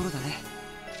たいところだね。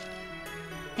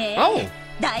Oh.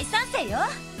 大賛成よ。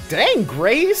 Dang,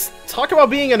 Grace! Talk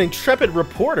about being an intrepid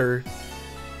reporter.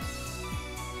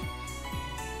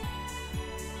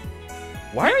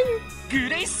 Why are you... グ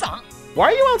レイスさん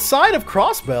Why are you outside of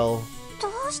Crossbell? ど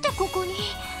うしてここに？い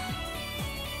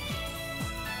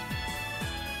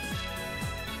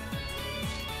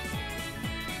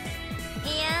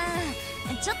や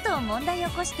ー、ちょっと問題起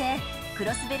こしてク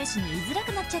ロスベル市に居づら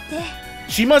くなっちゃって。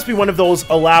 She must be one of those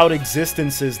allowed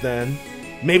existences then.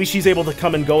 Maybe she's able to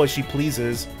come and go as she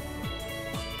pleases.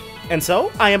 And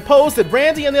so, I impose that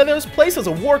Randy and the others place as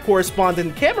a war correspondent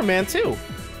and cameraman too.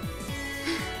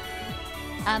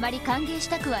 あまり歓迎し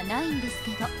たくはないんです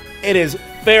けど。 It is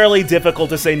fairly difficult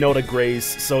to say no to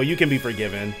Grace, so you can be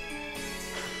forgiven.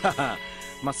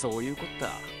 まあそういうこった。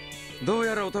どう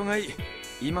やらお互い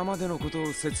今までのこと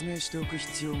を説明しておく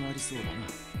必要がありそうだな。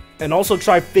 And also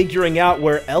try figuring out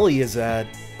where Ellie is at.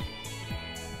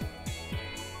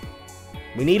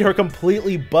 We need her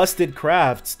completely busted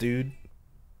crafts, dude.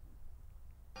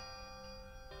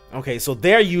 Okay, so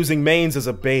they're using mains as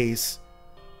a base.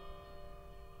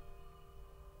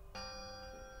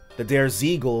 The Der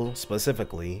Ziegel,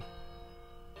 specifically.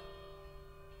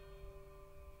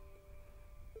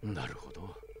 なるほ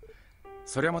ど。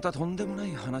そりゃまたとんでもな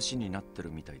い話になって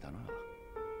るみたいだな。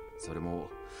それも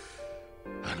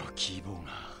あのキーボー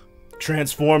が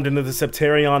Transformed into the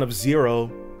Septarion of Zero.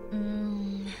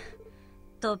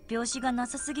 突拍子がな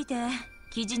さすぎて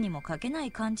記事にも書けな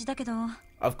い感じだけど。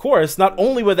 Of course, not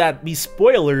only would that be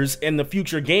spoilers in the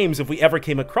future games if we ever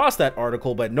came across that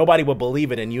article, but nobody would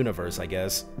believe it in universe, I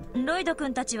guess. ロイド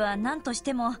君たちは何とし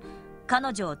ても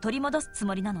彼女を取り戻すつ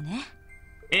もりなのね。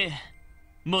ええ、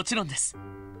もちろんです。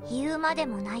言うまで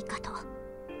もないかと。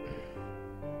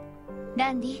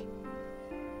ランディ、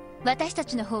私た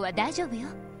ちの方は大丈夫よ。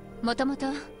もともと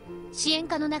支援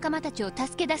家の仲間たちを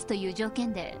助け出すという条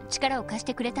件で力を貸し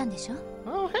てくれたんでしょ。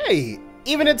 Oh, hey.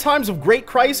 Even in times of great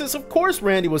crisis, of course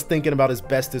Randy was thinking about his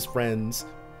bestest friends.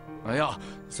 いや、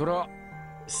それは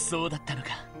そうだったのか。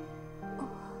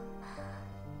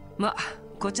ま、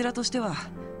こちらとしては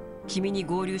君に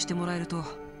合流してもらえると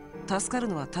助かる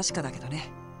のは確かだけど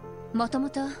ね。もとも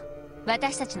と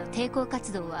私たちの抵抗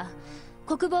活動は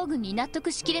国防軍に納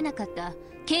得しきれなかった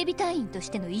警備隊員とし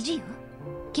ての意地よ。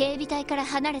警備隊から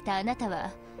離れたあなた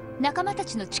は仲間た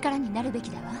ちの力になるべ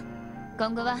きだわ。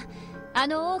今後はあ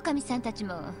の狼さんたち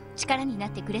も力にな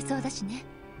ってくれそうだしね。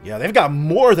Yeah, they've got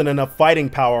more than enough fighting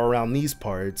power around these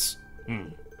parts.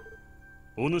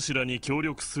 お主らに協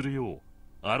力するよう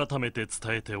改めて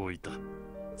伝えておいた。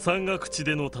山岳地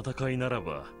での戦いなら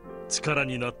ば力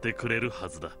になってくれるは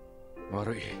ずだ。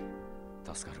悪い、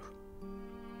助かる。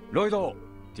ロイド、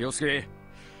ティオスケ、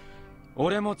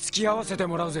俺も付き合わせて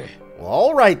もらうぜ。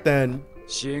All right then.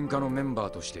 支援課のメンバー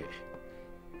として、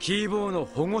キーボーの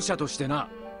保護者としてな。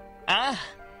あ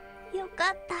あ、よ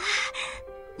かっ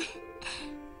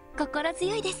た。心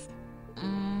強いです。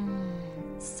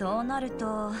そうなる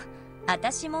と、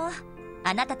私も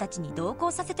あなたたちに同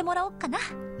行させてもらおうかな。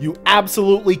You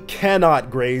absolutely cannot,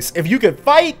 Grace. If you could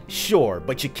fight, sure,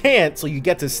 but you can't, so you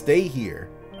get to stay here.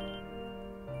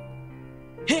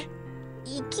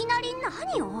 いきなり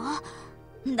何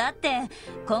を？だって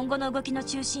今後の動きの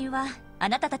中心はあ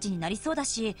なたたちになりそうだ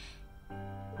し、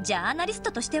ジャーナリス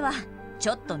トとしてはち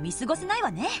ょっと見過ごせない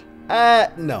わね。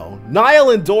No.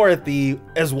 Niall and Dorothy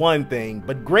is one thing,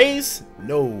 but Grace,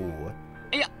 no.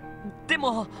 いや、で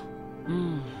も、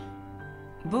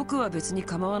僕は別に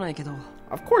構わないけど。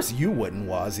Of course you wouldn't,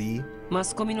 Wazzy. マ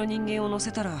スコミの人間を乗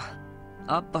せたら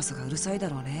アッバスがうるさいだ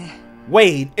ろうね。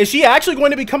Wait, is she actually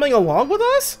going to be coming along with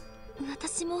us?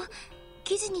 私も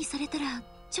記事にされたら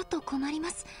ちょっと困りま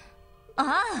す。あ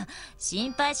あ、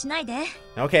心配しないで。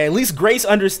Okay, at least Grace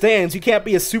understands you can't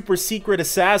be a super secret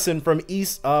assassin from the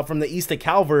east of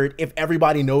Calvert if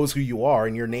everybody knows who you are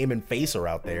and your name and face are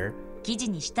out there. 記事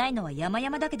にしたいのは山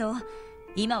々だけど、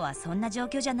今はそんな状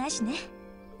況じゃないしね。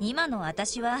今の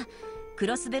私はク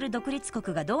ロスベル独立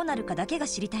国がどうなるかだけが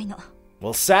知りたいの。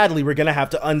Well, sadly, we're gonna have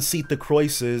to unseat the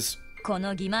Croises. こ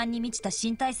の欺瞞に満ちた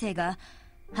新体制が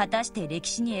果たして歴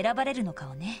史に選ばれるのか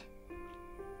をね。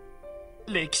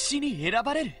歴史に選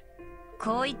ばれる？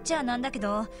こう言っちゃなんだけ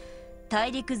ど、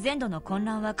大陸全土の混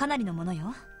乱はかなりのもの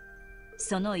よ。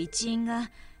その一因が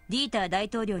ディーター大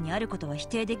統領にあることは否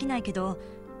定できないけど、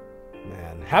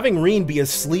Man, having Reen be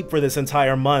asleep for this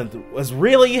entire month was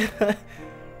really,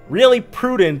 really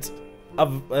prudent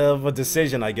of a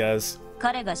decision, I guess.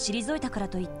 彼が退いたから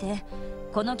といって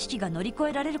この危機が乗り越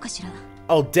えられるかしら。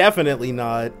 Oh, definitely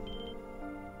not.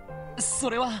 そ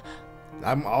れは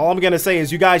all I'm gonna say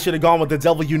is you guys should have gone with the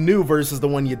devil you knew versus the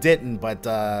one you didn't, but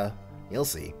you'll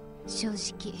see. 正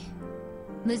直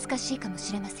難しいかも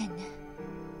しれませんね。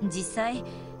実際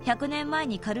100年前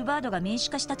にカルバードが民主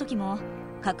化した時も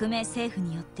革命政府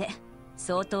によって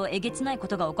相当えげつないこ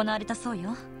とが行われたそう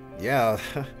よ。Yeah,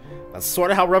 that's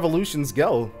sort of how revolutions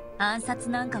go. 暗殺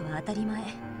なんかは当たり前。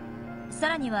さ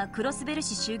らにはクロスベル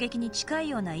市襲撃に近い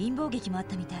ような陰謀劇もあっ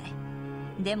たみたい。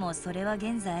でもそれは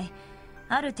現在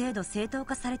ある程度正当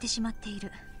化されてしまってい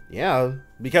る。Yeah,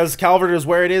 because Calvert is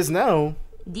where it is now.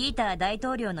 ディーター大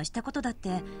統領のしたことだって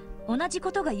同じ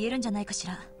ことが言えるんじゃないかし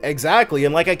ら。 Exactly,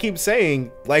 and like I keep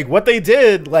saying, like what they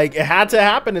did, like it had to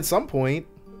happen at some point.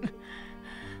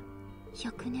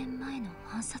 100年前の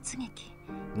暗殺劇。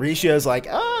Risha is like,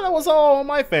 that was all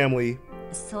my family.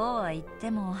 そうは言って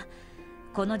も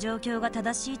この状況が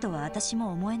正しいとは私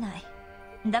も思えない。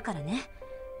だからね、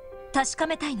確か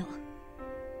めたいの。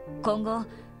今後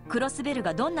クロスベル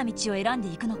がどんな道を選んで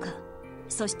いくのか、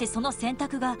そしてその選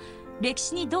択が歴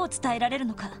史にどう伝えられる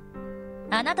のか。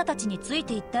あなたたちについ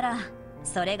ていったら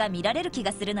それが見られる気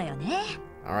がするのよね。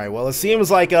 Alright, well it seems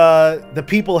like the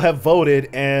people have voted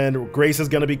and Grace is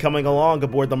gonna be coming along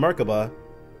aboard the Merkaba.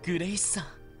 グレイスさ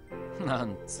ん、な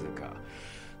んつうか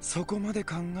そこまで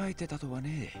考えてたとは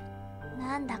ね。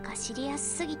なんだか知りや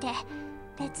すすぎて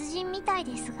別人みたい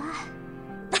ですが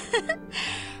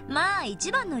まあ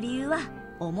一番の理由は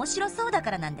面白そうだ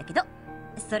からなんだけど、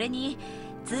それに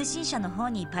通信社の方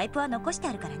にパイプは残して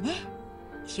あるからね。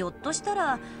ひょっとした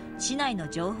ら市内の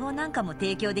情報なんかも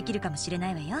提供できるかもしれ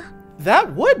ないわよ。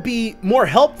 That would be more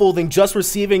helpful than just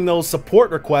receiving those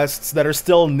support requests that are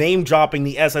still name-dropping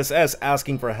the SSS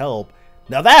asking for help.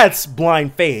 Now that's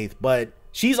blind faith, but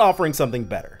she's offering something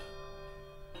better.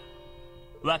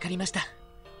 わかりました。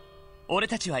俺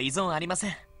たちは依存ありませ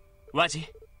ん。ワジ、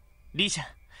リーシャ、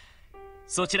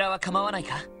そちらは構わない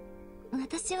か？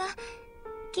私は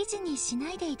記事にしな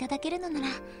いでいただけるのなら。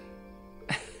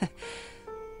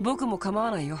僕も構わ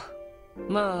ないよ。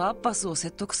まあアッパスを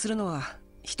説得するのは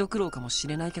一苦労かもし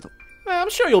れないけど。I'm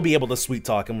sure you'll be able to sweet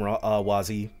talk him,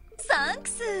 Wazi. サンク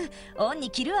ス、オン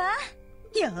に着るわ。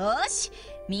よーし、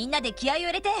みんなで気合を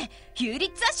入れてヒューリ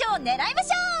ッツァ賞を狙いまし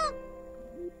ょ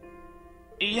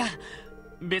う。いや、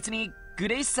別にグ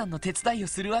レイスさんの手伝いを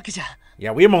するわけじゃ。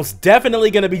Yeah, we're most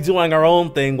definitely gonna be doing our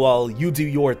own thing while you do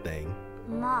your thing.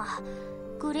 まあ、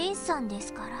グレイスさんで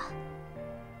すか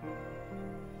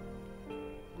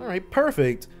ら。Alright,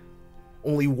 perfect.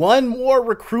 Only one more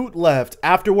recruit left.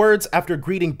 Afterwards, after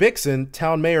greeting Bixen,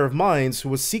 town mayor of Mines, who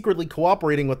was secretly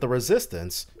cooperating with the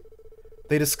resistance,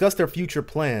 they discussed their future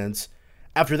plans.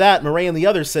 After that, Murray and the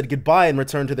others said goodbye and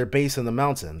returned to their base in the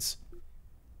mountains.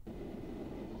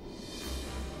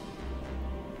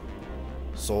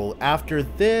 So after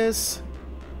this,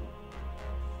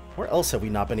 where else have we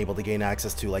not been able to gain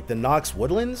access to? Like the Nox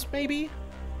Woodlands, maybe?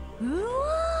 うわ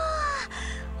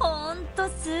ー、ほんと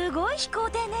すごい飛行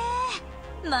艇ね。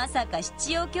まさか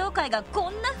七葉教会が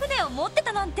こんな船を持って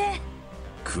たなんて。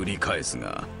繰り返す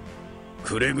が、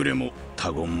くれぐれも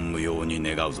他言無用に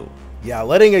願うぞ。Yeah,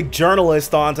 letting a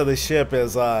journalist onto the ship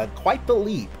is quite the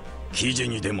leap. 記事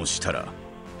にでもしたら、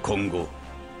今後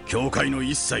教会の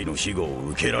一切の庇護を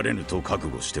受けられぬと覚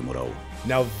悟してもらおう。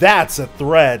Now that's a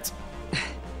threat.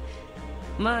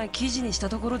 まあ記事にした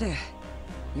ところで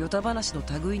ヨタ話の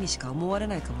類にしか思われ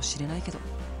ないかもしれないけど、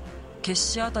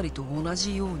結社あたりと同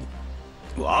じように。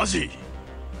ワジ、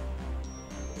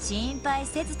心配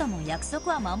せずとも約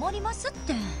束は守りますっ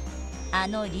て。あ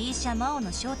のリーシャ・マオ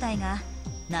の正体が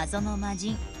謎の魔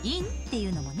人インってい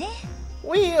うのもね。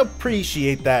We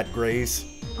appreciate that, Grace.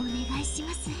 お願いし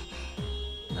ます。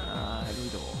なる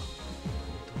ほど。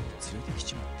連れてき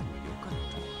ちまってもよかっ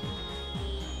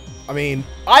た。 I mean,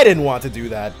 I didn't want to do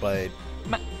that, but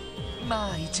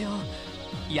まあ一応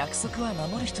約束は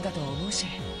守る人だと思うし。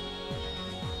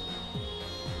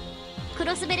ク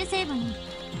ロスベル西部に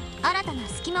新たな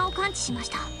隙間を感知しまし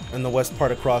た。 in the west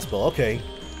part of Crossbill. Okay.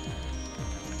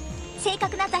 正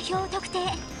確な座標を特定。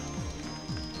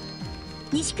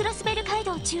西クロスベル街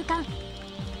道中間。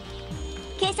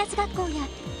警察学校や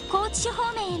高知市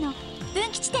方面への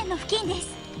分岐地点の付近で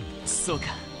す。そうか。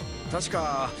確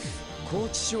か高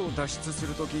知市を脱出す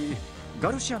るとき、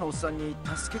ガルシアのおっさんに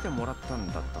助けてもらった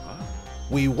んだったか？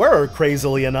 We were,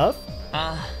 crazily enough.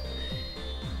 あ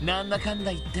あ、なんだかん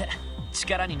だ言って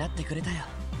力になってくれたよ。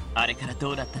あれから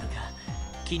どうだったのか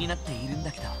気になっているん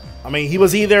だけど。I mean, he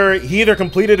either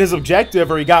completed his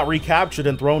objective or he got recaptured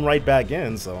and thrown right back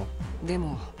in, so. で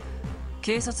も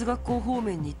警察学校方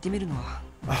面に行ってみるのは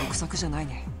得策じゃない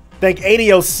ね。Thank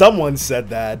ADO someone said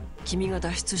that. 君が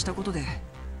脱出したことで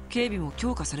警備も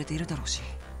強化されているだろうし。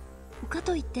か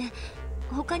といって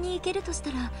他に行けるとした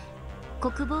ら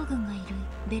国防軍がいる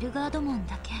ベルガード門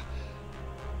だけ。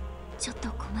ちょっと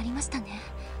困りましたね。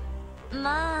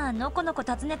まあのこのこ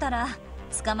訪ねたら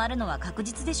捕まるのは確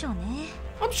実でしょうね。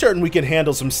 I'm certain we can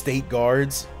handle some state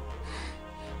guards.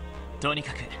 とに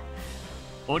かく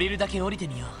降りるだけ降りて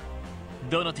みよ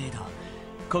う。どの程度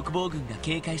国防軍が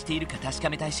警戒しているか確か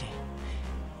めたいし、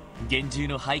厳重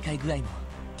の徘徊具合も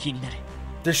気になる。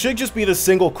 There should just be the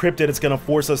single cryptid it's gonna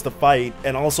force us to fight,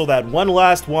 and also that one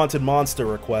last wanted monster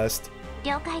request.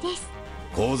 了解です。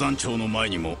鉱山町の前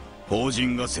にも法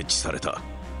人が設置された。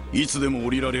いつでも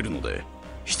降りられるので、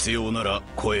必要なら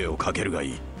声をかけるがい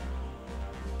い。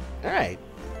Alright.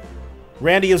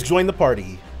 Randy has joined the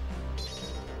party.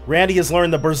 Randy has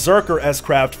learned the Berserker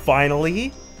S-Craft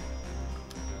finally.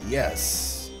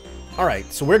 Yes.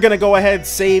 Alright, so we're gonna go ahead,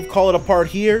 save, call it a part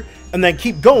here, and then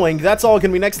keep going. That's all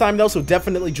gonna be next time though, so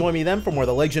definitely join me then for more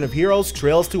The Legend of Heroes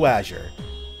Trails to Azure.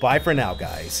 Bye for now,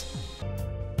 guys.